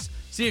Universe.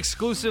 See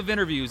exclusive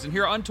interviews and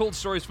hear untold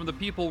stories from the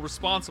people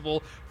responsible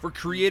for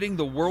creating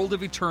the world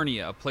of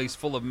Eternia, a place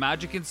full of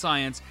magic and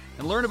science,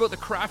 and learn about the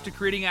craft of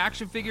creating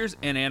action figures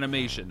and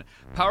animation.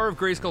 Power of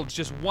Grayskull is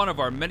just one of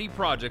our many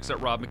projects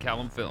at Rob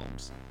McCallum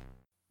Films.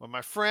 Well,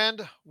 my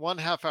friend,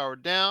 1/2 hour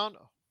down,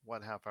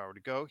 1/2 hour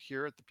to go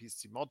here at the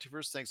PCC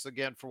Multiverse. Thanks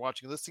again for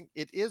watching and listening.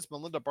 It is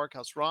Melinda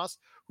Barkhouse Ross,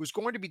 who's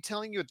going to be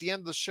telling you at the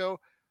end of the show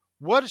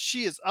what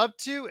she is up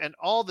to and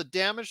all the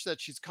damage that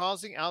she's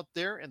causing out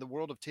there in the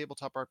world of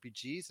tabletop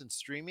RPGs and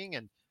streaming,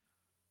 and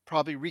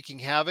probably wreaking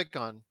havoc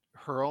on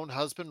her own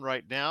husband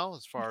right now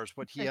as far as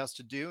what he has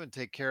to do and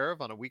take care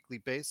of on a weekly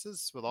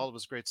basis with all of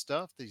his great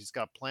stuff that he's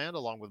got planned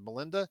along with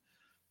Melinda.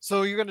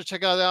 So you're going to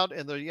check that out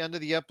in the end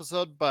of the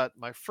episode. But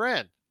my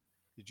friend,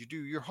 did you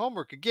do your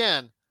homework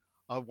again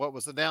on what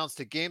was announced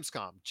at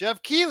Gamescom?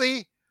 Jeff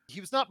Keighley, he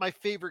was not my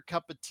favorite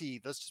cup of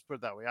tea. Let's just put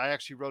it that way. I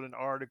actually wrote an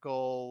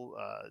article.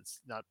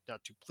 It's not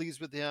too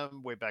pleased with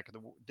him way back in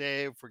the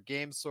day for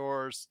Game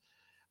Source.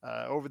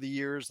 Over the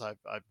years,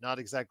 I've not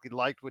exactly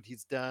liked what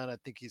he's done. I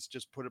think he's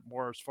just put it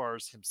more as far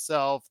as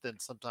himself than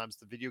sometimes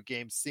the video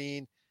game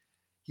scene.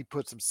 He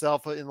puts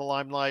himself in the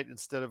limelight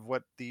instead of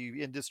what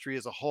the industry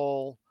as a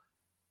whole.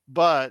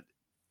 But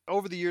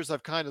over the years,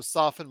 I've kind of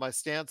softened my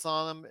stance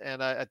on him,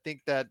 and I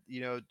think that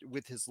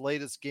with his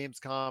latest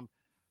Gamescom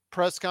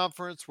press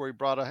conference, where he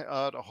brought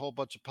out a whole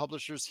bunch of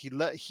publishers,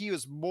 he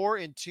was more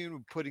in tune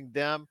with putting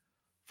them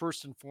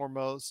first and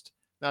foremost,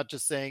 not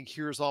just saying,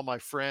 "Here's all my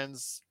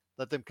friends,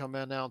 let them come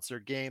announce their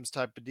games,"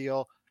 type of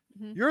deal.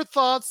 Mhm. Your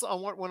thoughts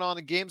on what went on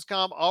in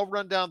Gamescom? I'll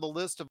run down the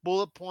list of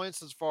bullet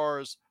points as far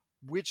as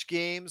which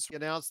games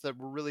announced that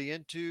we're really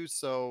into.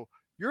 So,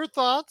 your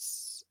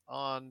thoughts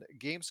on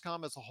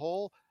Gamescom as a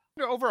whole?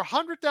 Over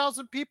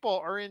 100,000 people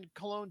are in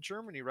Cologne,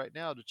 Germany right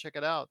now to check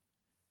it out.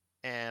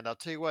 And I'll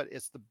tell you what,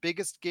 it's the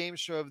biggest game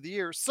show of the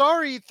year.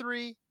 Sorry,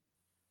 E3,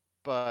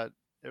 but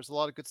there's a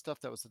lot of good stuff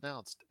that was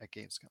announced at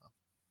Gamescom.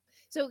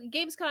 So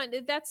Gamescom,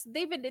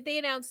 they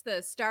announced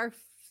the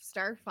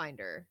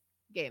Starfinder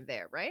game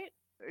there, right?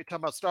 Are you talking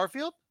about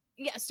Starfield?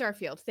 Yeah,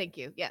 Starfield. Thank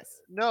you.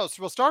 Yes. No,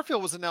 well,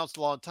 Starfield was announced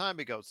a long time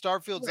ago.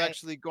 Starfield's Right.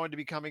 actually going to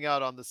be coming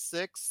out on the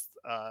 6th.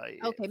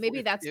 Okay,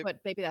 maybe that's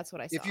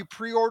what I saw. If you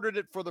pre-ordered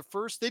it for the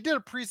first, they did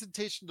a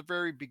presentation at the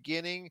very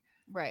beginning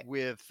Right.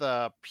 with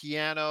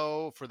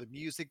piano for the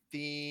music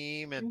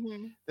theme, and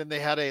Mhm. then they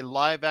had a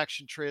live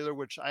action trailer,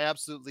 which I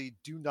absolutely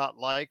do not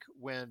like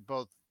when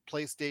both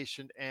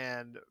PlayStation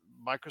and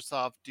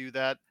Microsoft do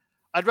that.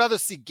 I'd rather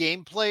see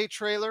gameplay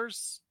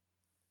trailers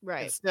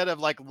Right. instead of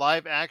like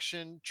live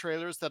action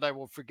trailers that I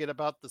will forget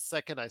about the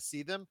second I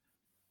see them.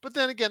 But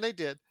then again, they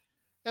did.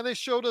 And they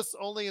showed us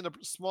only in a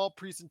small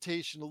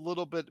presentation a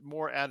little bit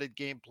more added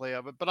gameplay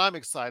of it. But I'm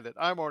excited.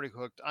 I'm already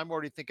hooked. I'm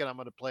already thinking I'm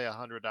going to play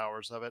 100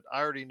 hours of it.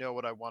 I already know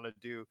what I want to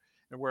do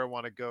and where I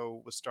want to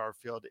go with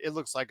Starfield. It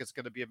looks like it's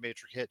going to be a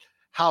major hit.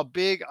 How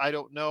big, I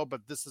don't know,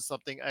 but this is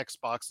something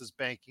Xbox is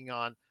banking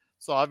on.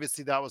 So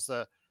obviously that was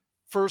the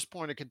first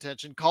point of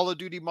contention. Call of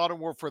Duty Modern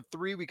Warfare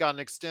 3, we got an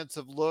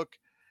extensive look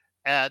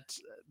at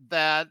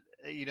that.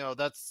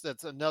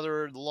 That's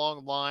another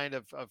long line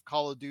of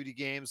Call of Duty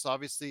games.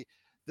 Obviously,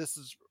 this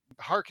is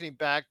harkening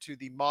back to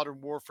the Modern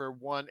Warfare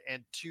 1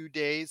 and 2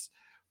 days,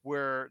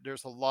 where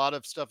there's a lot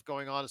of stuff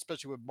going on,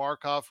 especially with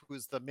Markov, who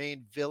is the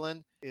main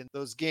villain in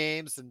those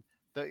games. And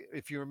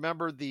if you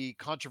remember the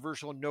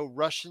controversial No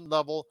Russian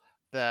level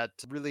that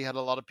really had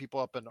a lot of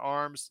people up in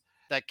arms,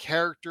 that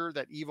character,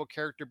 that evil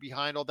character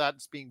behind all that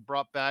is being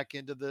brought back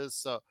into this.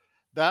 So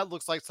that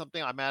looks like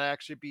something I might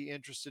actually be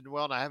interested in.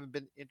 Well, and I haven't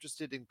been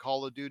interested in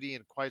Call of Duty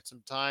in quite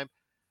some time.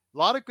 A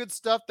lot of good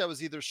stuff that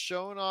was either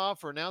shown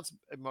off or announced.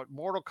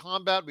 Mortal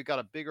Kombat, we got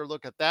a bigger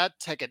look at that.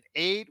 Tekken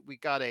 8, we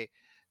got a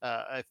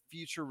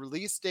future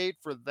release date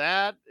for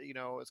that.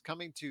 It's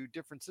coming to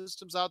different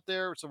systems out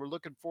there, so we're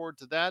looking forward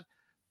to that.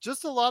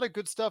 Just a lot of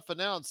good stuff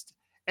announced.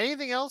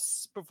 Anything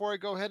else before I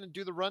go ahead and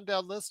do the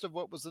rundown list of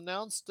what was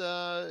announced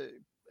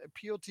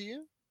appeal to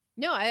you?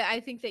 No, I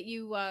think that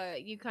you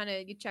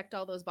checked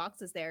all those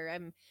boxes there.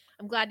 I'm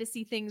glad to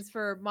see things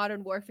for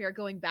Modern Warfare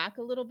going back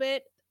a little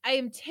bit. I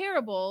am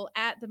terrible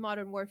at the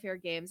Modern Warfare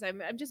games.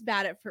 I'm just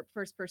bad at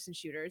first person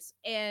shooters,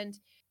 and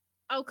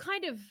I'll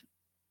kind of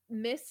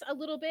miss a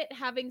little bit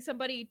having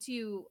somebody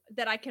to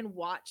that I can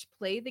watch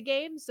play the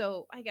game.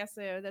 So I guess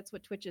that's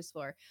what Twitch is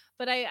for.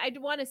 But I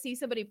want to see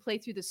somebody play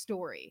through the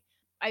story.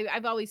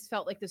 I've always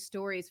felt like the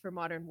stories for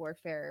Modern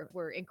Warfare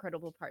were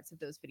incredible parts of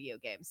those video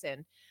games.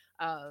 And,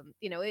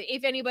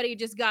 if anybody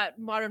just got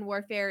Modern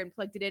Warfare and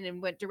plugged it in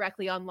and went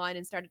directly online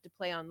and started to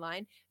play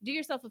online, do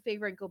yourself a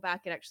favor and go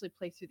back and actually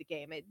play through the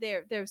game.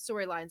 Their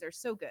storylines are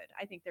so good.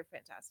 I think they're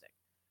fantastic.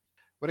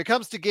 When it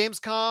comes to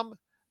Gamescom,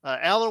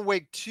 Alan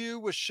Wake 2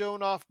 was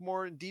shown off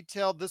more in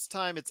detail. This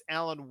time it's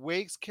Alan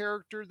Wake's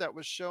character that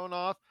was shown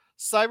off.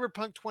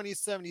 Cyberpunk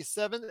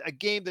 2077, a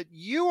game that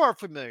you are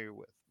familiar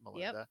with,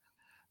 Melinda. Yep.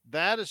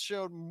 That is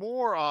shown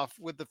more off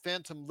with the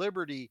Phantom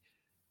Liberty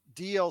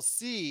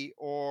DLC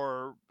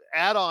or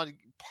add-on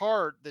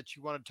part that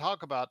you want to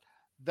talk about.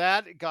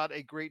 That got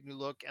a great new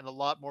look and a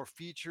lot more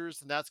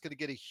features, and that's going to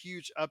get a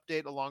huge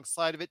update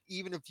alongside of it,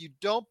 even if you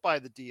don't buy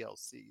the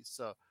DLC.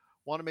 So,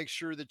 want to make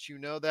sure that you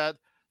know that.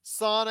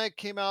 Sonic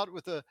came out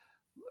with a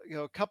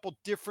couple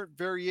different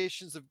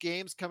variations of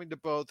games coming to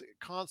both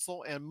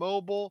console and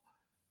mobile.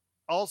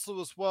 Also,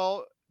 as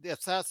well, the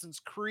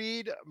Assassin's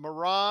Creed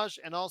Mirage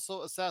and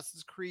also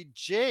Assassin's Creed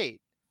Jade.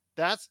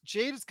 That's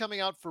Jade is coming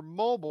out for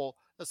mobile,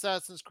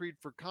 Assassin's Creed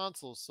for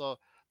consoles. So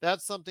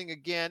that's something,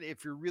 again,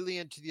 if you're really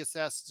into the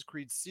Assassin's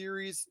Creed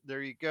series,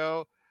 there you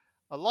go.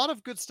 A lot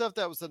of good stuff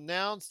that was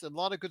announced and a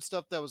lot of good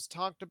stuff that was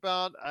talked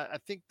about. I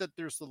think that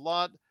there's a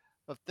lot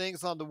of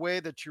things on the way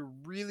that you're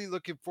really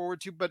looking forward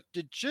to, but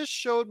it just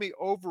showed me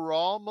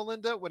overall,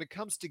 Melinda, when it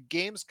comes to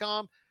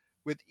Gamescom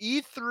with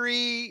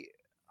E3,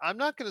 I'm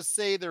not going to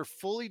say they're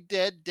fully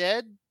dead,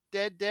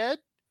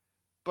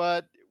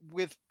 but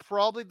with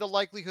probably the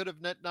likelihood of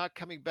not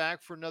coming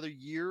back for another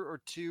year or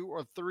two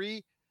or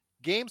three,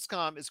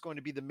 Gamescom is going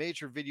to be the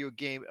major video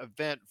game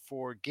event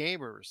for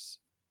gamers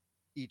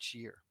each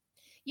year.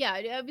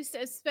 Yeah,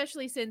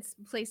 especially since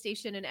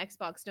PlayStation and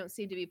Xbox don't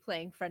seem to be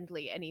playing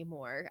friendly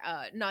anymore.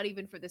 Not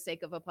even for the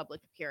sake of a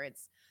public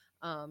appearance.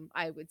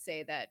 I would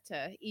say that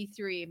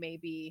E3 may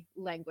be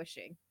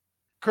languishing.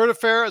 Kurt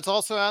Affair is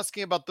also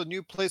asking about the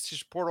new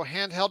PlayStation Portal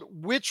handheld,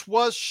 which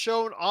was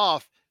shown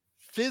off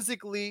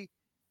physically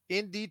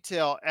in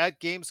detail at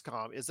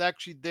Gamescom. It's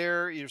actually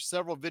there. There's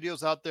several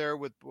videos out there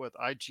with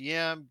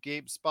IGM,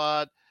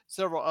 GameSpot,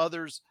 several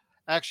others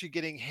actually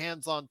getting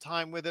hands-on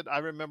time with it. I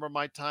remember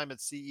my time at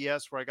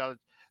CES where I got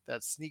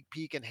that sneak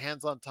peek and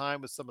hands-on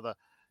time with some of the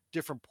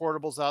different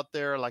portables out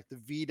there, like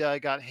the Vita. I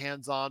got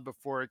hands-on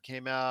before it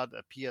came out.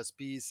 A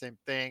PSP, same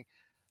thing.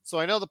 So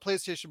I know the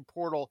PlayStation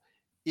Portal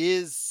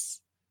is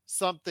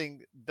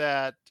something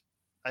that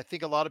I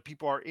think a lot of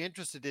people are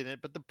interested in it.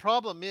 But the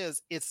problem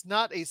is it's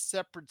not a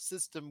separate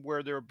system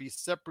where there will be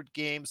separate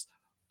games,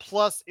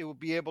 plus it will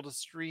be able to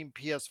stream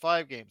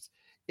PS5 games.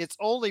 Its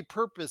only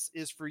purpose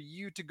is for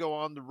you to go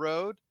on the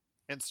road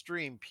and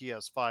stream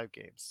PS5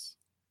 games.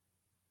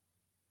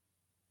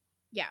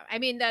 Yeah, I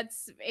mean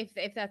that's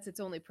if that's its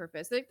only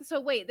purpose.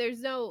 So wait,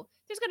 there's going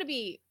to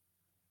be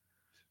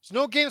There's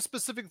no game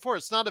specific for it.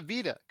 It's not a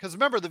Vita. Because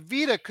remember, the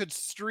Vita could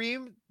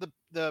stream the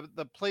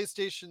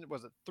PlayStation,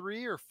 was it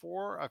 3 or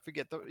 4? I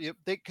forget.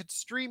 They could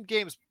stream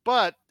games,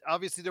 but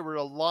obviously there were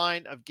a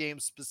line of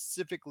games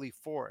specifically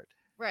for it.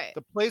 right.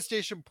 The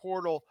PlayStation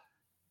Portal,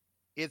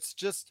 it's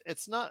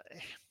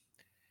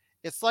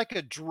like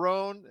a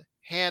drone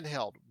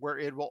handheld where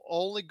it will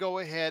only go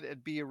ahead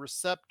and be a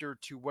receptor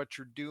to what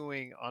you're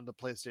doing on the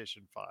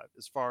PlayStation 5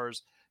 as far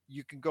as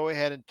you can go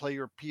ahead and play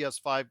your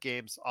PS5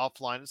 games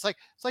offline. It's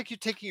like you're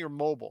taking your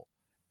mobile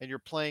and you're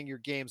playing your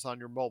games on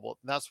your mobile.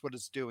 And that's what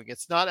it's doing.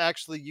 It's not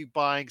actually you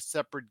buying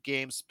separate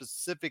games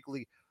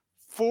specifically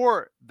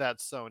for that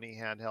Sony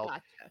handheld.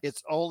 Gotcha.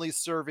 It's only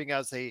serving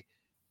as a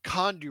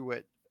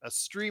conduit, a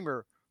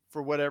streamer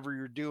for whatever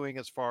you're doing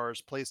as far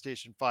as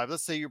PlayStation 5.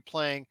 Let's say you're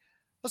playing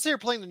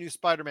the new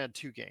Spider-Man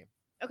 2 game.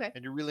 Okay.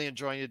 And you're really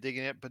enjoying it,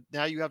 digging it, but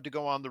now you have to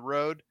go on the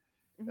road.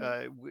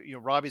 Mm-hmm.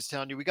 Robbie's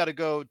telling you we got to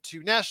go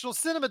to National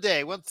Cinema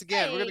Day once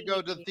again. We're going to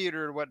go to the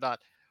theater and whatnot.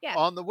 Yeah.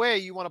 On the way,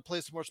 you want to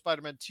play some more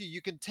Spider-Man 2.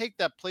 You can take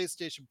that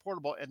PlayStation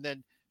Portable and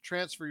then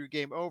transfer your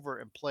game over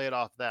and play it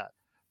off that.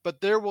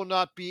 But there will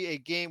not be a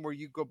game where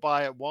you go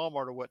buy at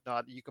Walmart or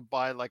whatnot. You can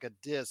buy like a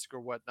disc or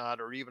whatnot,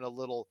 or even a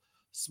little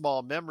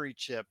small memory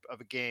chip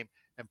of a game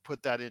and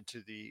put that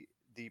into the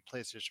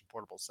PlayStation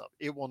Portable itself.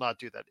 It will not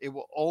do that. It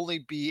will only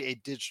be a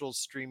digital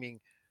streaming.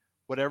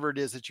 Whatever it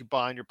is that you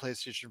buy on your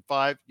PlayStation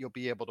 5, you'll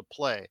be able to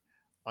play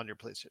on your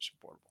PlayStation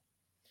Portable.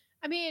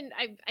 I mean,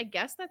 I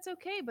guess that's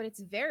okay, but it's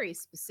very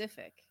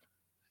specific.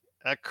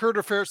 Kurt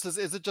Affair says,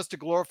 "Is it just a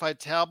glorified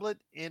tablet?"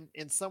 In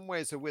some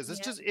ways, it is.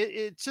 Yeah.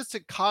 It's just a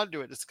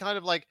conduit. It's kind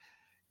of like,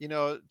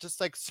 just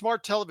like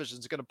smart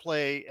televisions are going to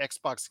play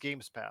Xbox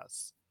Games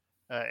Pass,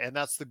 and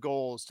that's the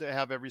goal, is to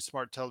have every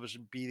smart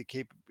television be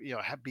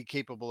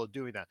capable of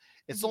doing that.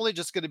 It's only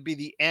just going to be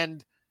the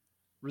end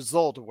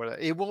result of what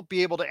it won't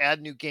be able to add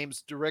new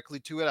games directly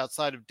to it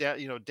outside of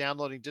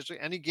downloading digitally.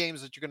 Any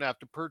games that you're going to have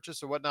to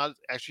purchase or whatnot,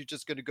 actually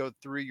just going to go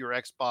through your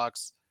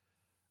Xbox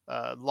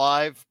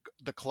Live,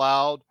 the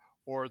cloud,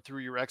 or through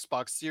your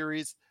Xbox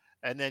Series.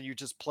 and then you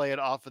just play it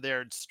off of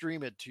there and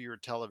stream it to your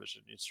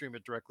television. You stream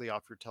it directly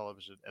off your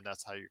television, and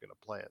that's how you're going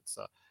to play it.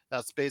 So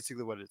that's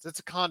basically what it is. It's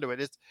a conduit.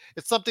 It's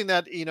something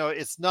that,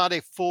 it's not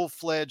a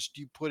full-fledged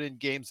you put in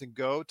games and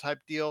go type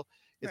deal.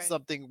 It's Right.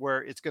 something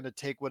where it's going to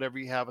take whatever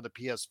you have on the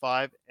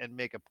PS5 and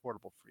make it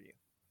portable for you.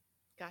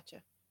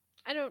 Gotcha.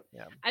 I don't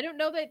Yeah. I don't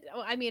know that.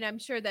 I mean, I'm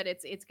sure that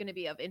it's going to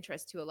be of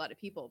interest to a lot of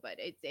people, but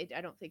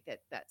I don't think that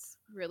that's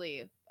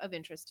really of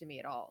interest to me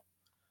at all.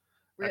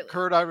 Really.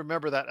 Kurt, I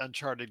remember that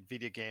Uncharted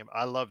Vita game.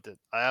 I loved it.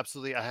 I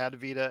had a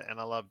Vita and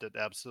I loved it.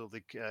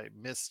 Absolutely. I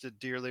missed it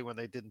dearly when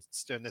they didn't,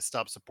 and they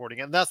stopped supporting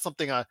it. And that's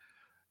something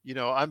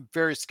I'm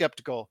very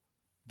skeptical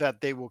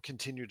that they will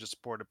continue to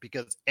support it,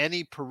 because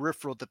any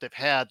peripheral that they've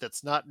had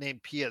that's not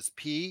named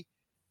PSP,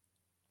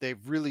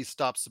 they've really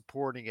stopped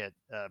supporting it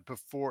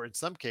before, in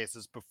some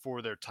cases,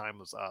 before their time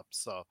was up.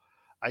 So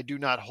I do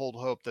not hold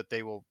hope that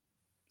they will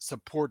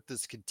support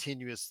this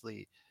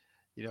continuously,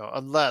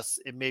 unless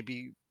it may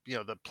be,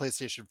 the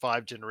PlayStation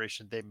 5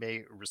 generation, they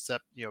may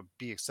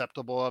be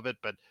acceptable of it.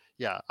 But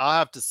yeah, I'll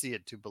have to see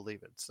it to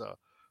believe it. So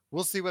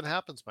we'll see what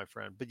happens, my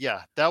friend. But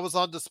yeah, that was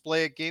on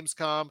display at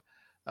Gamescom.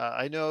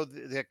 I know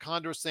that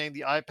Condor saying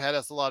the iPad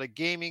has a lot of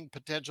gaming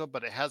potential,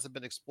 but it hasn't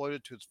been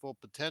exploited to its full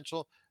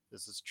potential.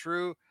 This is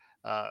true.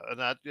 And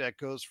that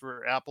goes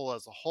for Apple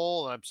as a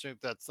whole. And I'm sure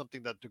that's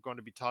something that they're going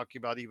to be talking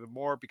about even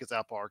more, because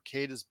Apple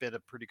Arcade has been a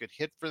pretty good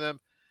hit for them.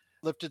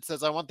 Lifted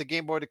says, I want the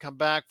Game Boy to come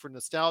back for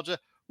nostalgia.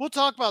 We'll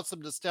talk about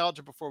some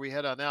nostalgia before we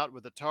head on out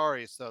with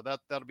Atari. So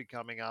that'll be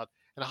coming out.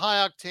 And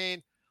High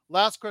Octane,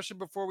 last question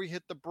before we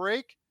hit the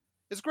break.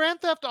 Is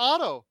Grand Theft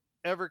Auto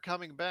ever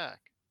coming back?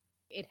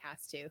 It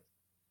has to.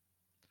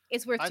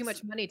 It's worth too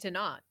much money to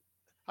not.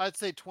 I'd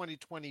say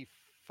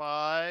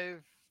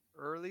 2025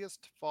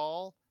 earliest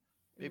fall,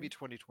 maybe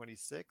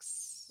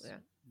 2026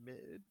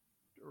 mid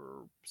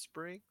or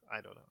spring.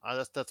 I don't know.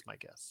 That's my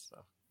guess. So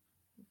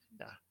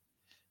yeah,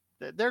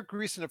 they're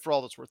greasing it for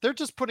all it's worth. They're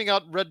just putting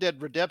out Red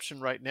Dead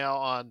Redemption right now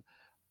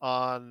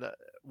on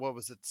what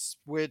was it,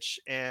 Switch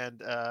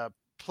and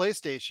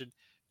PlayStation,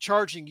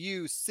 charging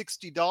you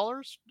 $60,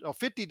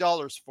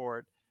 $50 for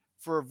it,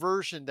 for a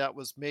version that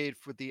was made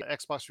for the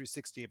Xbox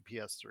 360 and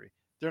PS3.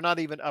 They're not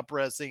even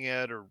up-resing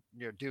it or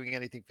doing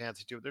anything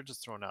fancy to it. They're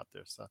just throwing out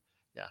there. So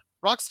yeah,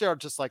 Rockstar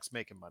just likes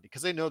making money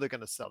because they know they're going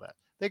to sell that.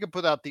 They can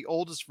put out the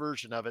oldest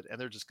version of it and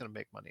they're just going to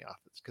make money off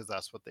it, because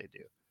that's what they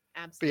do.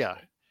 Absolutely. But yeah,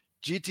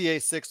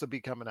 GTA 6 will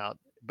be coming out,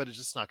 but it's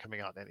just not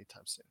coming out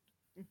anytime soon.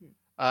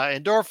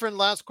 Endorphin,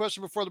 last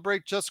question before the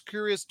break. Just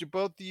curious, do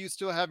both of you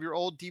still have your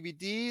old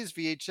DVDs,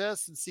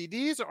 VHS, and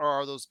CDs, or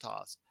are those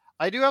tossed?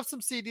 I do have some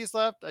CDs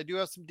left. I do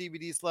have some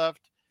DVDs left.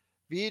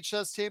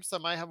 VHS tapes, I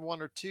might have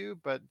one or two,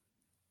 but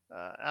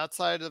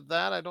outside of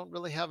that, I don't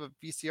really have a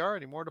VCR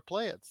anymore to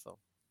play it. So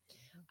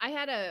I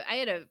had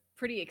a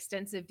pretty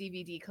extensive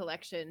DVD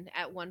collection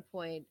at one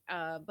point,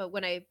 but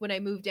when I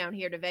moved down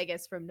here to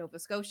Vegas from Nova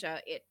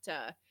Scotia,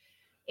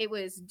 it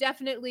was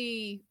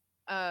definitely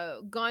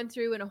gone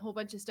through, and a whole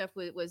bunch of stuff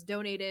was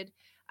donated.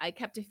 I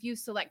kept a few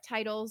select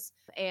titles,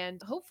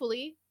 and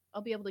hopefully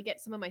I'll be able to get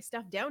some of my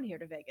stuff down here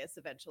to Vegas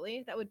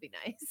eventually. That would be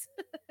nice.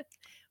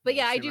 But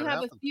yeah, I do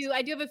have a few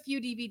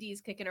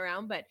DVDs kicking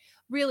around, but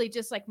really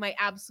just like my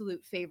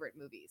absolute favorite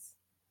movies.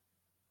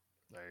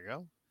 There you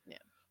go. Yeah.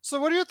 So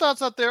what are your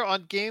thoughts out there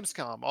on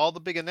Gamescom? All the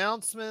big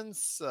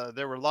announcements.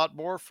 There were a lot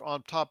more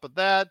on top of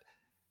that.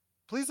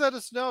 Please let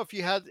us know if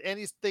you had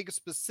anything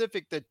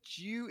specific that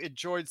you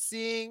enjoyed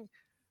seeing,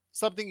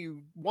 something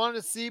you wanted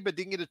to see but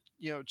didn't get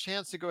a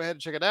chance to go ahead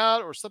and check it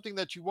out, or something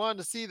that you wanted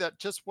to see that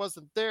just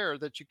wasn't there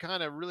that you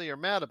kind of really are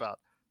mad about.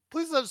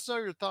 Please let us know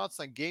your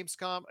thoughts on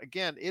Gamescom.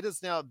 Again, it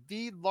is now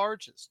the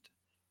largest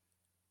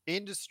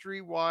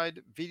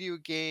industry-wide video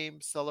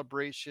game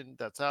celebration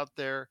that's out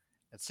there.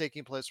 It's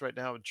taking place right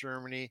now in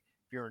Germany.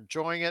 If you're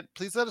enjoying it,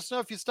 please let us know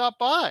if you stop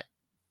by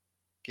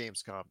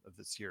Gamescom of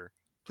this year.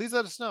 Please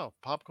let us know.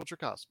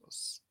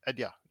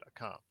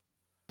 popculturecosmos@yahoo.com.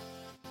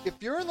 If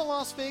you're in the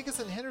Las Vegas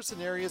and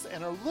Henderson areas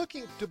and are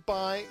looking to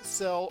buy,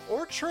 sell,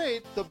 or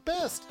trade the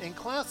best in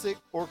classic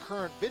or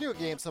current video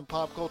games and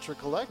pop culture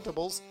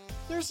collectibles,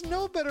 there's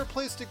no better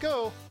place to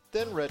go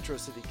than Retro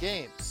City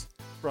Games.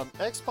 From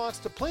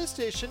Xbox to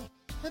PlayStation,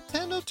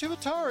 Nintendo to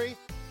Atari,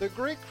 the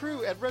great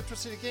crew at Retro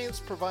City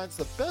Games provides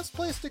the best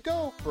place to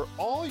go for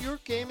all your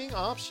gaming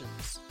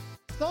options.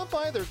 Stop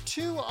by their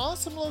two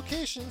awesome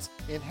locations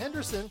in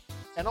Henderson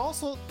and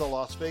also the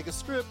Las Vegas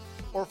Strip,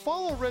 or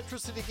follow Retro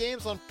City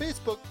Games on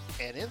Facebook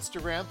and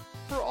Instagram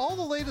for all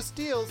the latest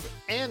deals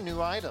and new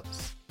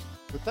items.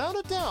 Without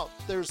a doubt,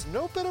 there's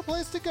no better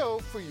place to go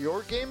for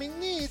your gaming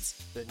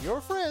needs than your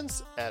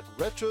friends at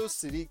Retro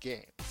City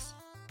Games.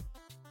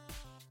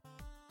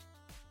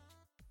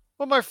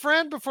 Well, my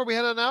friend, before we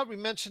head on out, we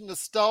mentioned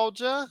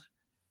nostalgia.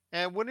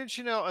 And wouldn't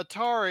you know,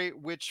 Atari,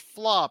 which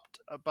flopped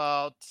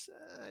about,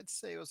 I'd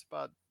say it was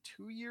about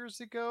 2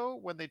 years ago,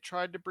 when they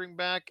tried to bring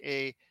back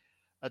a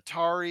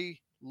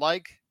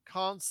Atari-like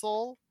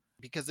console,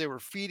 because they were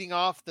feeding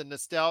off the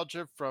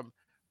nostalgia from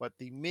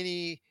the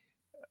mini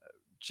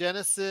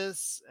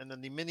Genesis and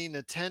then the mini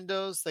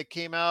Nintendos that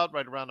came out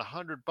right around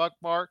 $100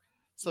 mark.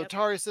 So Yep.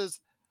 Atari says,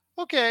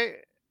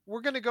 okay,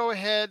 we're going to go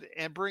ahead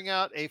and bring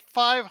out a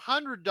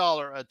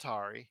 $500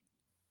 Atari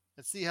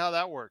and see how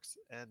that works.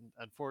 And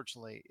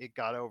unfortunately, it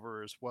got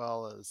over as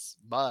well as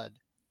mud.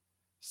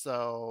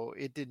 So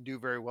it didn't do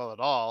very well at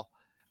all.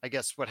 I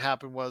guess what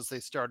happened was they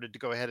started to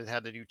go ahead and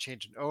had a new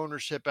change in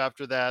ownership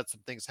after that.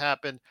 Some things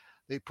happened.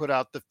 They put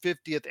out the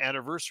 50th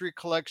anniversary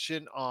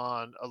collection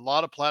on a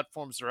lot of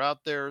platforms that are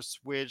out there: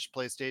 Switch,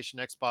 PlayStation,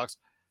 Xbox.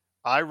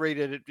 I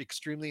rated it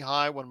extremely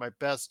high. One of my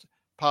best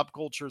pop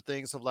culture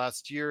things of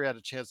last year. I had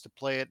a chance to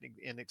play it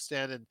and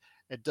extend, and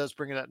it does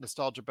bring that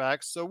nostalgia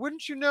back. So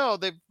wouldn't you know,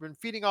 they've been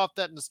feeding off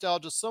that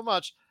nostalgia so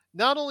much.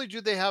 Not only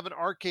do they have an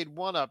arcade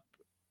one-up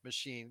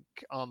machine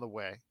on the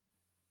way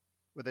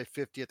with a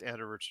 50th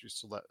anniversary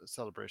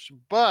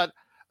celebration, but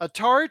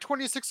Atari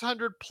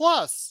 2600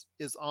 Plus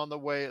is on the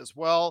way as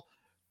well,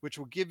 which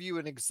will give you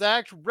an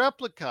exact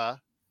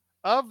replica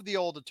of the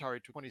old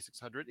Atari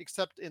 2600,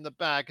 except in the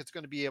back, it's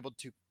going to be able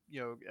to,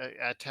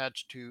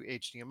 attach to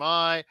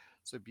HDMI.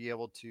 So be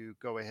able to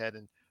go ahead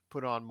and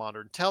put on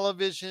modern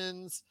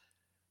televisions.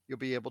 You'll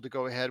be able to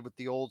go ahead with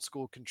the old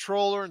school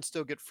controller and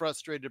still get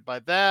frustrated by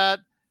that.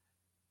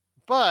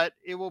 But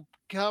it will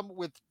come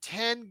with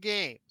 10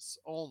 games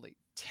only.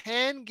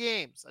 10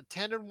 games. A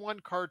 10 and 1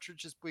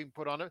 cartridge is being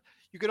put on it.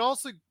 You can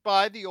also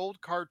buy the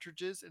old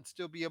cartridges and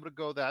still be able to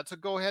go that. So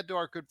go ahead to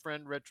our good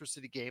friend Retro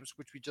City Games,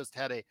 which we just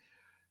had a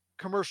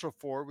commercial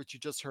for, which you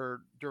just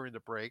heard during the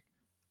break.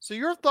 So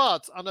your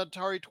thoughts on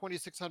Atari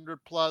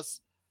 2600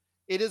 Plus?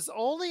 It is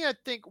only, I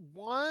think,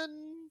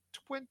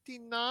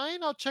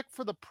 129. I'll check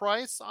for the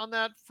price on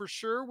that for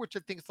sure, which I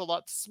think is a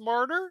lot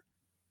smarter.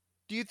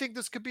 Do you think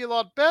this could be a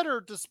lot better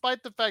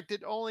despite the fact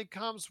it only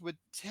comes with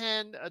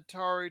 10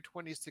 Atari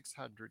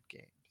 2600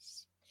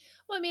 games?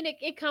 Well, I mean,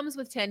 it comes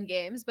with 10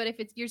 games, but if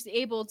it's you're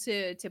able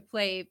to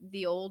play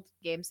the old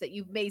games that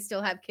you may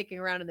still have kicking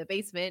around in the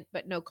basement,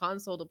 but no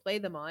console to play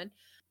them on,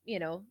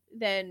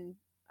 then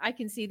I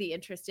can see the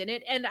interest in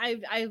it, and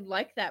I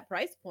like that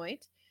price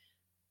point.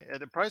 And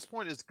the price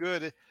point is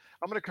good.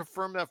 I'm going to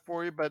confirm that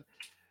for you, but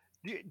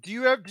did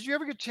you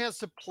ever get a chance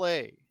to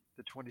play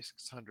the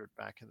 2600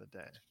 back in the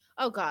day?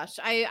 Oh gosh,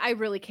 I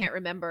really can't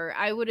remember.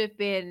 I would have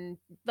been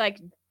like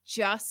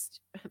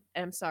just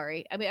I'm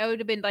sorry. I mean, I would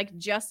have been like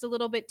just a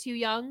little bit too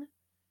young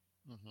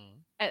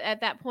Hmm.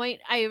 at that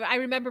point. I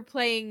remember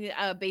playing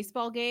a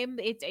baseball game.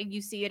 It's and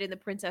you see it in the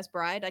Princess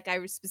Bride. Like I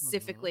Hmm.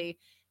 specifically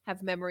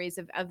have memories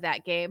of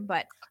that game,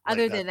 but Played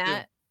other that than too.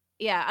 that,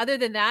 yeah, other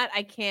than that,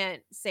 I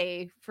can't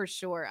say for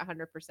sure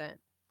 100%.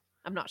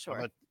 I'm not I'm sure.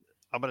 gonna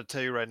I'm gonna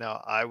tell you right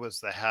now, I was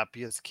the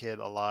happiest kid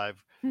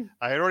alive.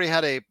 I had already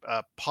had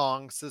a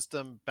Pong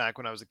system back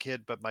when I was a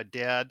kid, but my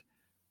dad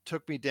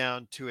took me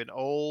down to an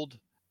old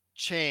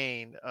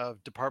chain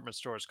of department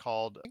stores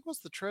called, I think it was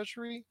the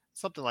Treasury,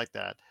 something like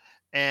that.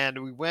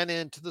 And we went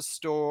into the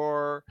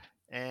store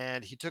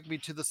and he took me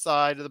to the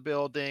side of the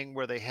building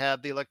where they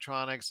had the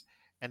electronics,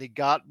 and he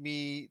got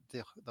me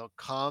the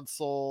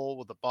console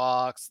with the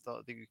box,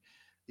 the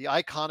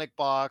iconic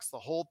box, the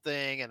whole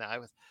thing. And I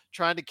was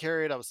trying to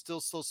carry it. I was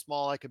still so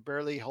small I could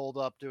barely hold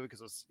up to it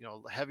because it was,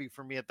 heavy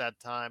for me at that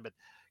time. But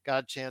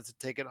got a chance to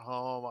take it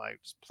home. I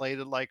just played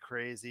it like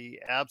crazy.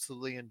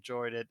 Absolutely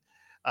enjoyed it.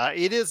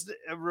 It is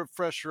a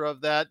refresher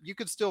of that. You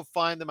can still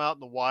find them out in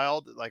the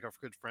wild, like our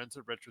good friends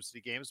at Retro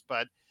City Games.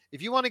 But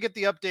if you want to get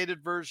the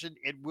updated version,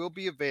 it will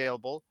be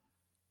available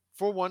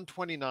for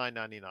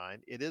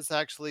 $129.99. It is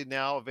actually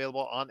now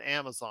available on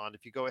Amazon.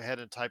 If you go ahead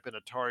and type in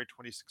Atari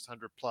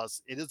 2600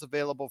 Plus, it is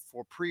available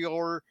for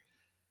pre-order.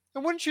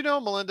 And wouldn't you know,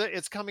 Melinda,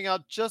 it's coming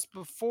out just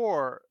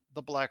before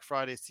the Black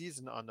Friday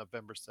season on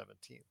November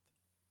 17th.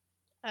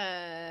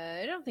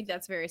 I don't think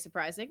that's very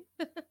surprising.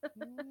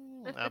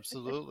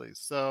 Absolutely.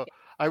 So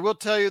I will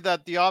tell you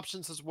that the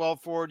options as well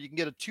for it, you can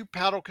get a two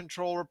paddle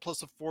controller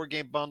plus a 4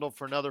 game bundle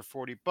for another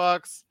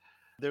 $40.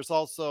 There's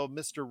also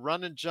Mr.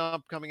 Run and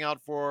Jump coming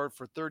out for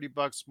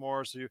 $30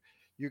 more. So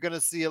you're going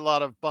to see a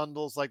lot of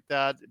bundles like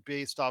that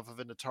based off of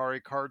an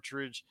Atari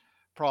cartridge,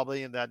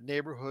 probably in that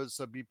neighborhood.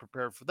 So be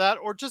prepared for that,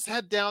 or just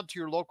head down to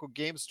your local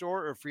game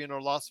store, or if you're in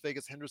our Las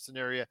Vegas Henderson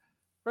area,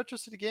 Retro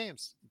City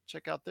Games.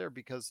 Check out there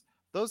because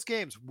those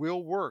games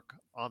will work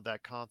on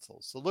that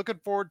console. So looking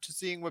forward to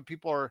seeing what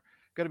people are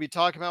going to be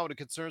talking about when it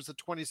concerns the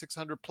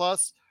 2600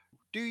 Plus.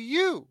 Do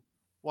you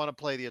want to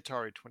play the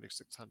Atari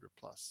 2600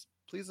 Plus?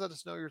 Please let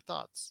us know your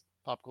thoughts.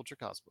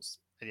 PopCultureCosmos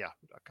at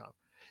yahoo.com.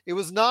 It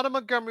was not a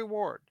Montgomery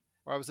Ward,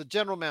 or I was a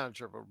general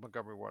manager of a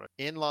Montgomery Ward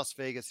in Las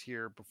Vegas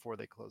here before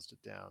they closed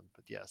it down.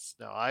 But yes,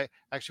 no, I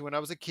actually, when I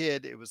was a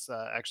kid, it was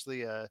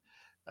actually a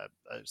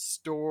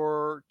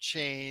store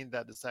chain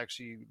that is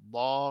actually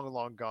long,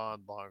 long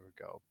gone, long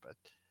ago. But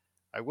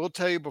I will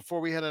tell you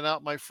before we head on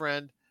out, my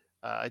friend,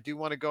 I do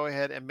want to go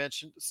ahead and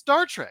mention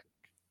Star Trek,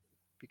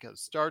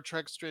 because Star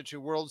Trek Strange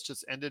New Worlds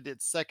just ended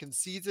its second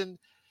season.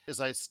 As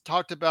I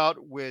talked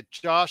about with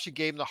Josh, he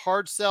gave him the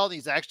hard sell, and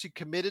he's actually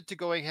committed to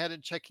going ahead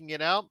and checking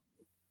it out.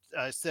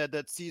 I said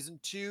that season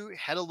two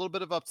had a little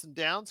bit of ups and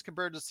downs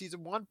compared to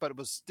season one, but it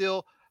was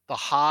still, the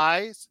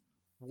highs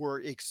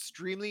were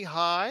extremely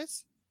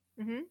highs.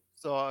 Hmm.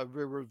 So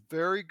we were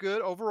very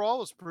good overall. It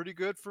was pretty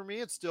good for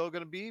me. It's still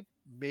going to be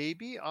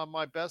maybe on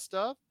my best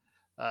of.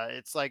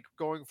 It's like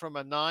going from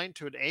a 9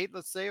 to an 8,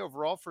 let's say,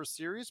 overall for a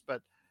series,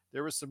 but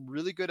there were some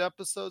really good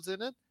episodes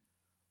in it.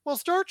 Well,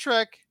 Star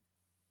Trek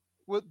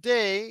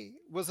Day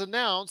was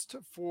announced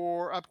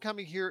for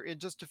upcoming here in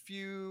just a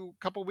few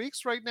couple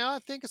weeks right now. I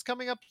think it's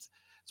coming up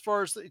as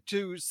far as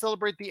to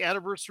celebrate the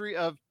anniversary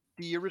of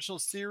the original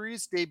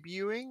series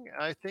debuting.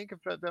 I think, if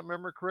I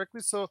remember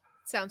correctly.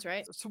 Sounds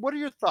right. So what are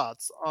your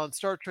thoughts on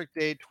Star Trek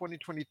Day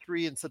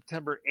 2023 and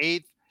September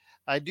 8th?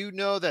 I do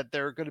know that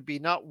there are going to be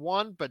not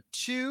one but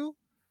two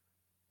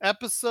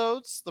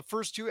episodes, the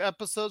first two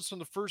episodes from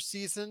the first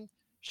season,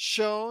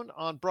 shown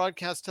on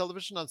broadcast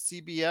television on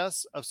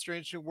CBS of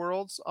Strange New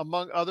Worlds.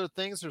 Among other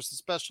things, there's a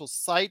special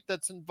site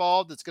that's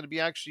involved. It's going to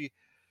be actually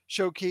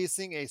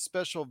showcasing a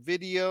special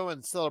video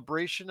and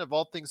celebration of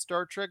all things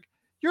Star Trek.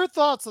 Your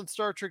thoughts on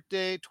Star Trek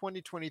Day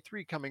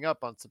 2023 coming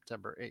up on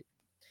September 8th?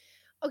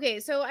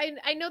 Okay, so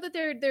I know that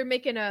they're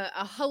making a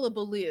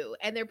hullabaloo,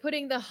 and they're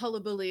putting the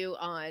hullabaloo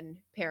on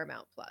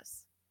Paramount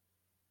Plus.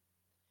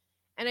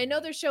 And I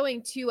know they're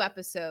showing 2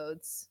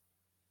 episodes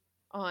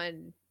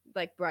on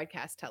like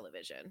broadcast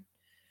television.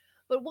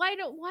 But why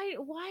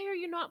are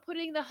you not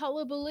putting the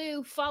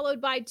hullabaloo followed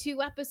by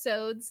 2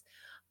 episodes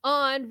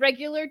on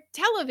regular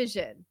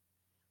television?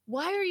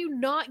 Why are you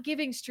not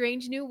giving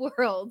Strange New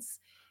Worlds?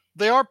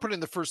 They are putting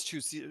the first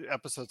two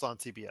episodes on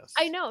CBS.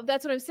 I know,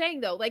 that's what I'm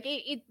saying though. Like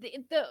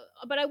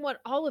but I want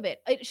all of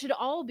it. It should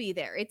all be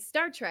there. It's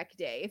Star Trek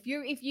Day. If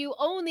you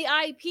own the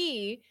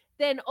IP,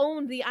 then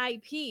own the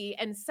IP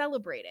and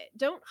celebrate it.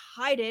 Don't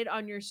hide it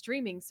on your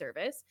streaming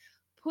service.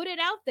 Put it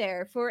out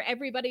there for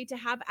everybody to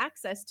have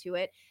access to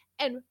it.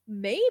 And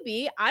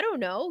maybe, I don't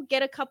know,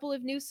 get a couple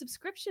of new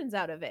subscriptions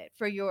out of it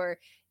for your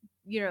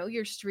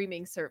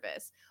streaming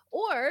service.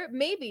 Or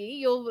maybe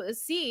you'll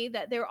see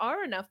that there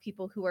are enough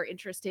people who are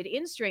interested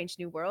in Strange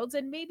New Worlds,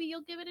 and maybe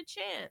you'll give it a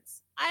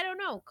chance. I don't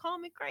know. Call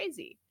me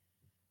crazy.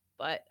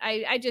 But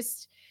I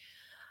just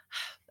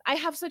I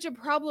have such a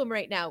problem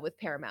right now with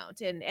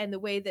Paramount and the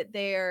way that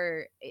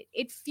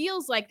it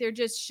feels like they're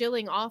just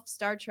shilling off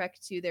Star Trek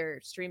to their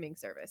streaming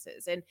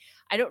services. And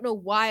I don't know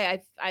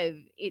why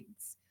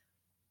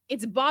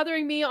it's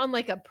bothering me on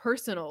like a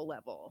personal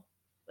level.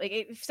 Like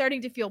it's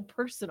starting to feel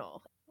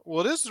personal.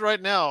 Well, this is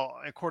right now,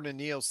 according to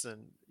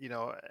Nielsen.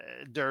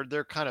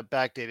 They're kind of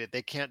backdated.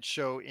 They can't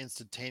show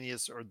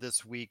instantaneous or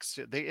this week's.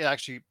 It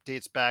actually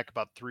dates back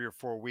about 3 or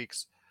 4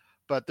 weeks,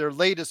 but their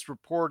latest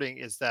reporting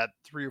is that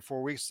 3 or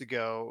 4 weeks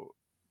ago,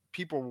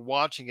 people were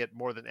watching it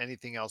more than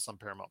anything else on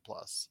Paramount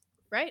Plus.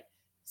 Right?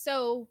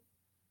 So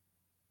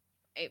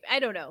I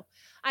don't know.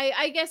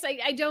 I guess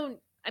I don't.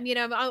 I mean,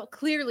 I'm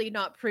clearly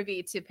not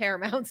privy to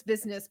Paramount's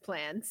business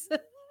plans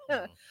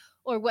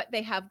or what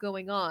they have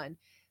going on.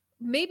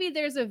 Maybe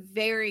there's a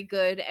very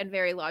good and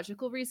very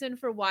logical reason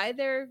for why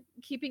they're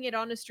keeping it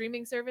on a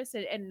streaming service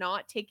and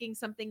not taking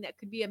something that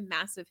could be a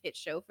massive hit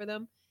show for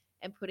them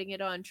and putting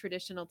it on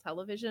traditional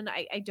television.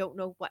 I don't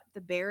know what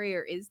the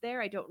barrier is there.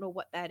 I don't know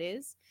what that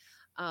is.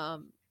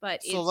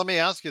 But So let me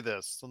ask you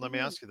this.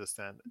 Mhm.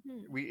 Then.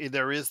 Mhm.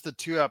 There is the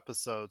two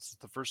episodes,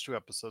 the first two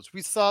episodes.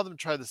 We saw them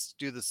try to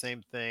do the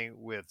same thing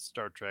with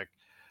Star Trek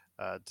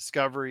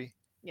Discovery,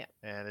 Yeah.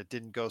 and it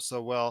didn't go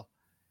so well.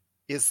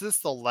 Is this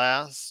the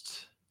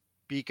last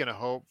beacon of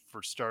hope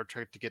for Star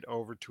Trek to get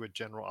over to a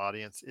general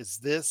audience? Is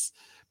this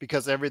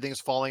because everything's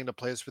falling into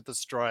place with the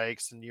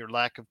strikes and your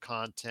lack of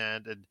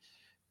content, and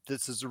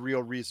this is the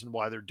real reason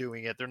why they're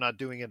doing it? They're not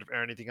doing it for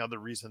anything other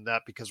reason than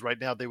that, because right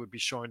now they would be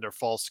showing their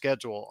fall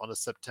schedule on a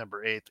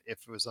September 8th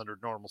if it was under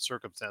normal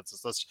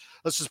circumstances. Let's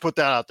just put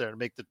that out there and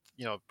make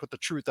put the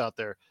truth out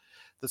there.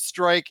 The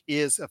strike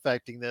is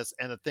affecting this,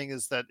 and the thing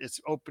is that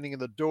it's opening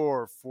the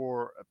door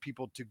for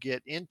people to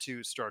get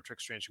into Star Trek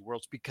Strange New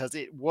Worlds because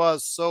it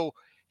was so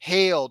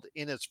hailed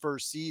in its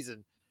first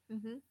season.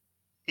 Hmm.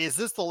 Is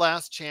this the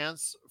last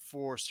chance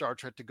for Star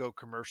Trek to go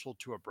commercial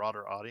to a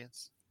broader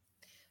audience?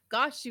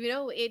 Gosh,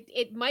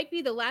 it might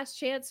be the last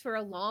chance for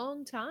a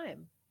long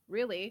time,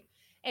 really.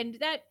 And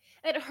that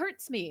it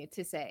hurts me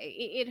to say.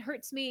 It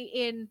hurts me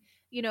in,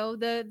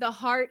 the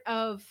heart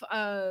of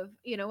a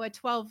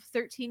 12,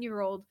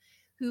 13-year-old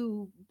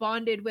who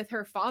bonded with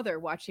her father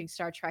watching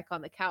Star Trek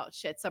on the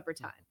couch at supper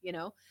time.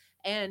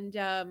 And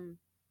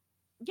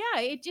yeah,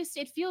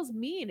 it feels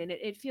mean, and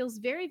it feels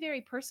very,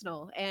 very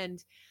personal.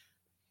 And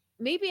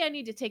maybe I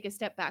need to take a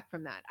step back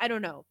from that. I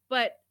don't know.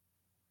 But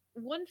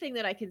one thing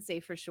that I can say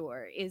for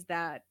sure is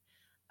that,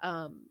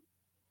 um,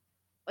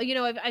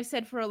 I've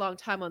said for a long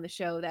time on the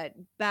show that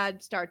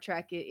bad Star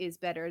Trek is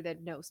better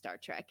than no Star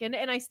Trek, and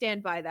I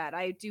stand by that.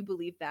 I do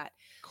believe that.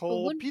 But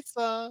Cold when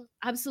pizza.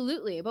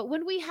 Absolutely, but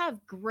when we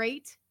have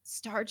great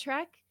Star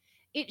Trek,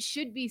 it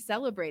should be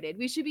celebrated.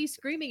 We should be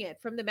screaming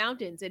it from the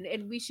mountains,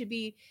 and we should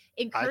be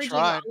I encouraging all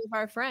tried. of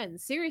our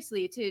friends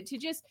seriously to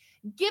just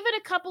give it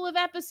a couple of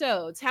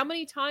episodes. How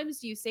many times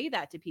do you say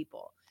that to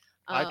people?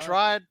 I Um,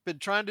 tried. Been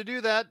trying to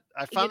do that.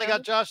 I you finally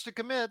got know, Josh to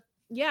commit.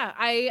 Yeah,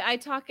 I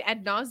talk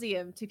ad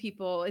nauseum to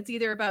people. It's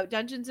either about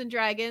Dungeons and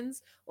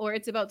Dragons or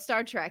it's about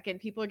Star Trek,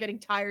 and people are getting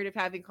tired of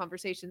having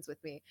conversations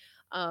with me,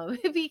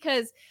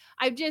 because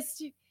I've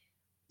just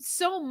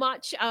so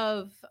much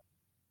of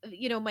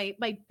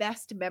my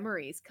best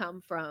memories come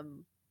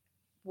from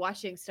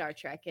watching Star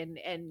Trek and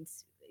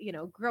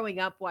growing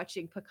up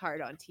watching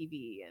Picard on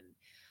TV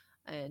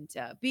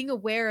and being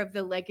aware of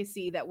the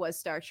legacy that was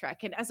Star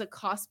Trek, and as a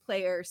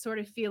cosplayer sort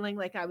of feeling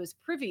like I was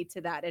privy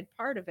to that and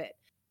part of it.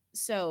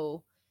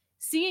 So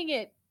seeing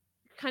it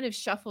kind of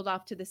shuffled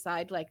off to the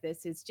side like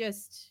this is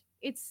just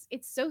it's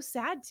so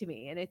sad to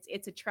me, and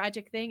it's a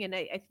tragic thing, and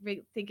I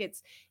think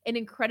it's an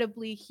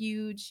incredibly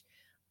huge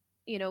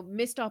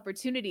missed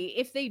opportunity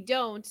if they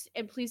don't.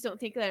 And please don't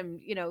think that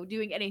I'm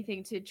doing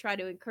anything to try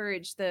to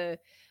encourage the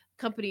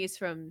companies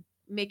from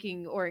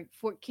making or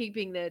for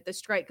keeping the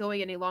strike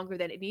going any longer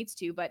than it needs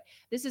to, but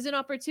this is an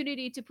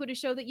opportunity to put a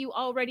show that you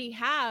already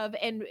have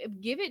and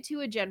give it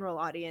to a general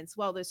audience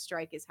while this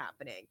strike is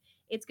happening.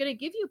 It's going to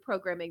give you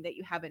programming that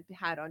you haven't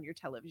had on your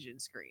television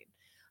screen.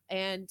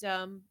 And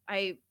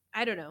I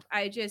don't know,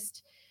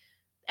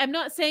 I'm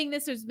not saying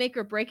this is make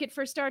or break it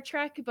for Star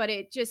Trek, but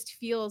it just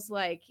feels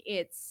like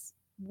it's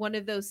one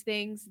of those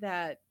things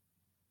that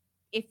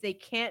if they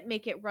can't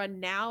make it run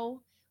now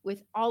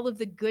with all of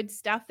the good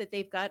stuff that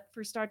they've got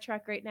for Star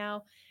Trek right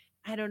now,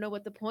 I don't know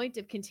what the point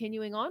of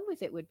continuing on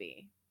with it would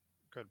be.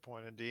 Good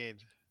point indeed.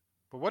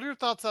 But what are your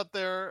thoughts out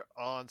there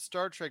on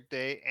Star Trek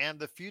Day and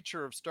the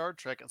future of Star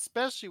Trek,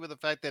 especially with the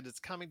fact that it's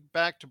coming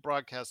back to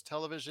broadcast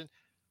television?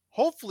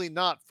 Hopefully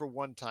not for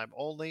one time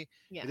only.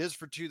 Yeah. It is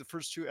for the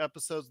first two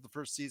episodes of the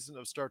first season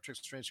of Star Trek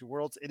Strange New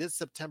Worlds. It is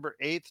September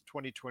 8th,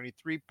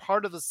 2023,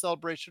 part of the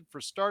celebration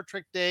for Star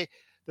Trek Day,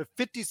 the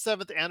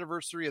 57th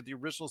anniversary of the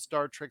original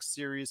Star Trek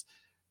series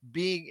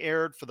being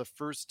aired for the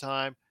first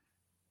time.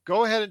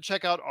 Go ahead and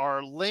check out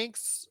our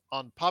links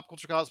on Pop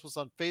Culture Cosmos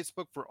on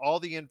Facebook for all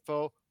the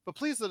info. But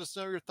please let us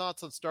know your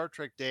thoughts on Star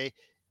Trek Day.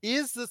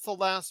 Is this the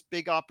last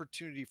big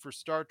opportunity for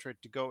Star Trek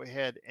to go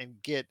ahead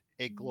and get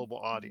a global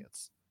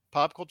audience?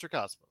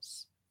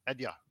 PopCultureCosmos at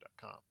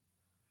yahoo.com.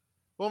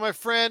 Well, my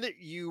friend,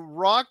 you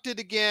rocked it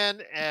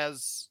again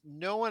as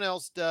no one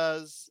else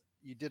does.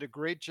 You did a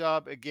great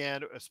job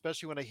again,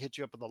 especially when I hit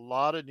you up with a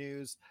lot of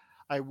news.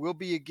 I will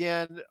be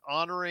again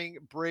honoring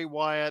Bray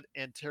Wyatt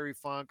and Terry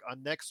Funk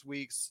on next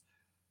week's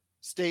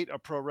State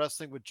of Pro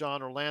Wrestling with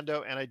John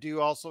Orlando. And I do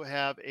also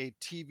have a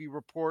TV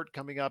report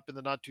coming up in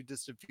the not too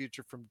distant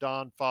future from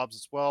Don Fobbs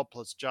as well,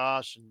 plus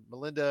Josh and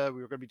Melinda.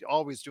 We were going to be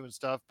always doing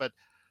stuff. But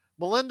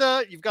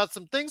Melinda, you've got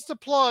some things to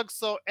plug.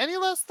 So any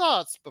last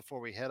thoughts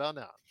before we head on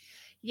out?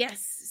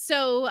 Yes.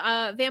 So,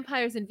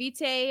 Vampires and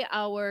Vitae,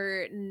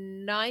 our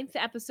 9th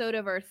episode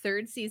of our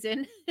 3rd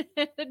season,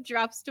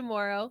 drops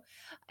tomorrow.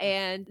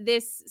 And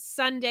this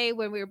Sunday,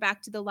 when we're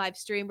back to the live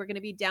stream, we're going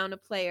to be down a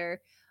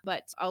player,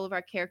 but all of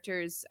our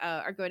characters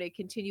are going to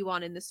continue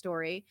on in the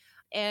story.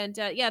 And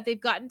yeah, they've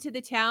gotten to the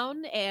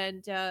town,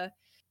 and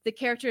the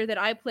character that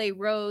I play,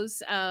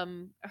 Rose,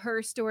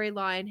 her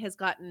storyline has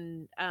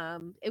gotten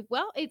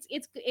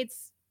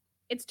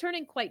it's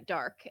turning quite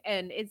dark,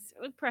 and it's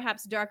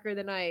perhaps darker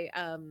than I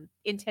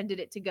intended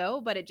it to go,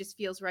 but it just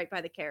feels right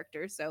by the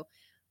character. So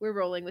we're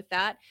rolling with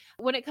that.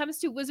 When it comes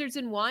to Wizards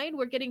and Wine,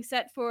 we're getting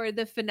set for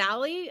the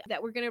finale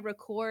that we're going to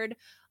record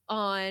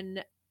on,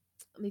 let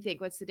me think,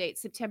 what's the date?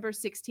 September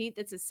 16th.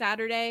 It's a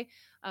Saturday.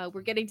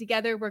 We're getting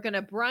together. We're going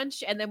to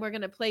brunch, and then we're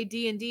going to play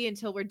D&D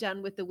until we're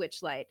done with the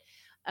Witchlight.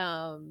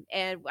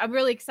 And I'm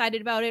really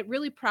excited about it.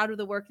 Really proud of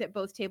the work that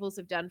both tables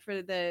have done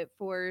for the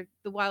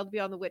Wild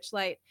Beyond the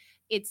Witchlight.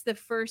 It's the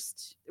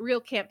first real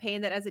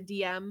campaign that, as a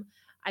DM,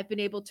 I've been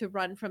able to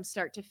run from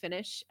start to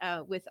finish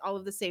with all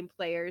of the same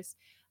players.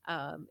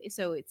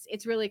 So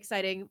it's really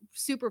exciting.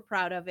 Super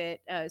proud of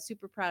it.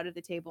 Super proud of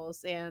the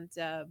tables, and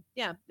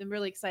yeah, I'm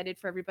really excited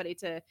for everybody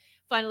to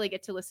finally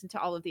get to listen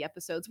to all of the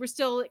episodes. We're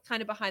still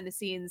kind of behind the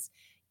scenes,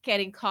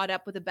 getting caught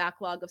up with a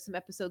backlog of some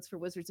episodes for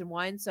Wizards and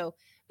Wine. So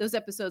those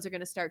episodes are going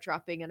to start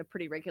dropping on a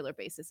pretty regular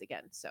basis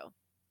again. So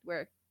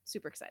we're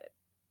super excited.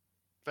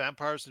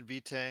 Vampires and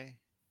Vitae,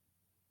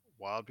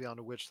 Wild Beyond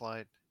the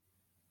Witchlight.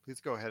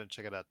 Please go ahead and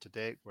check it out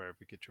today, wherever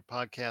you get your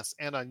podcasts,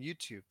 and on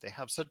YouTube. They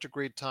have such a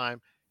great time,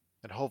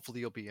 and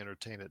hopefully you'll be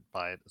entertained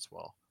by it as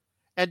well.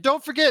 And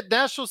don't forget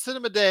National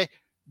Cinema Day.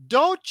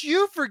 Don't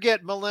you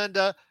forget,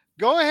 Melinda.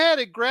 Go ahead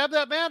and grab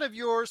that man of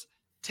yours.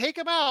 Take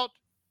him out.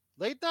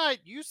 Late night.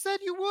 You said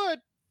you would.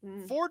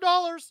 $4.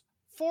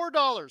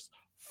 $4.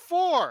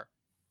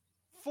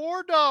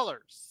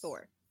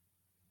 $4.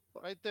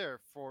 Right there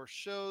for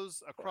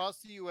shows across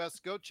the U.S.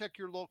 Go check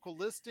your local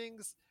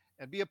listings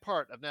and be a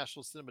part of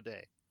National Cinema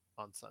Day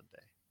on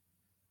Sunday.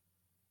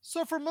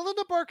 So for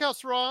Melinda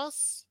Barkhouse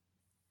Ross,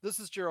 this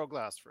is Gerald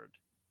Glassford.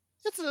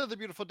 It's another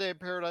beautiful day in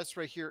paradise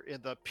right here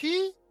in the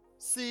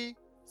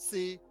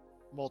PCC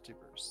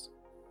Multiverse.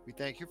 We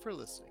thank you for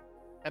listening.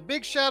 And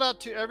big shout out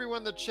to everyone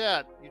in the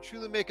chat. You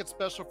truly make it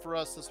special for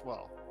us as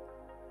well.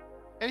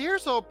 And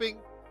here's hoping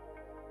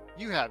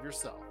you have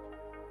yourself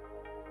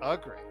a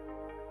great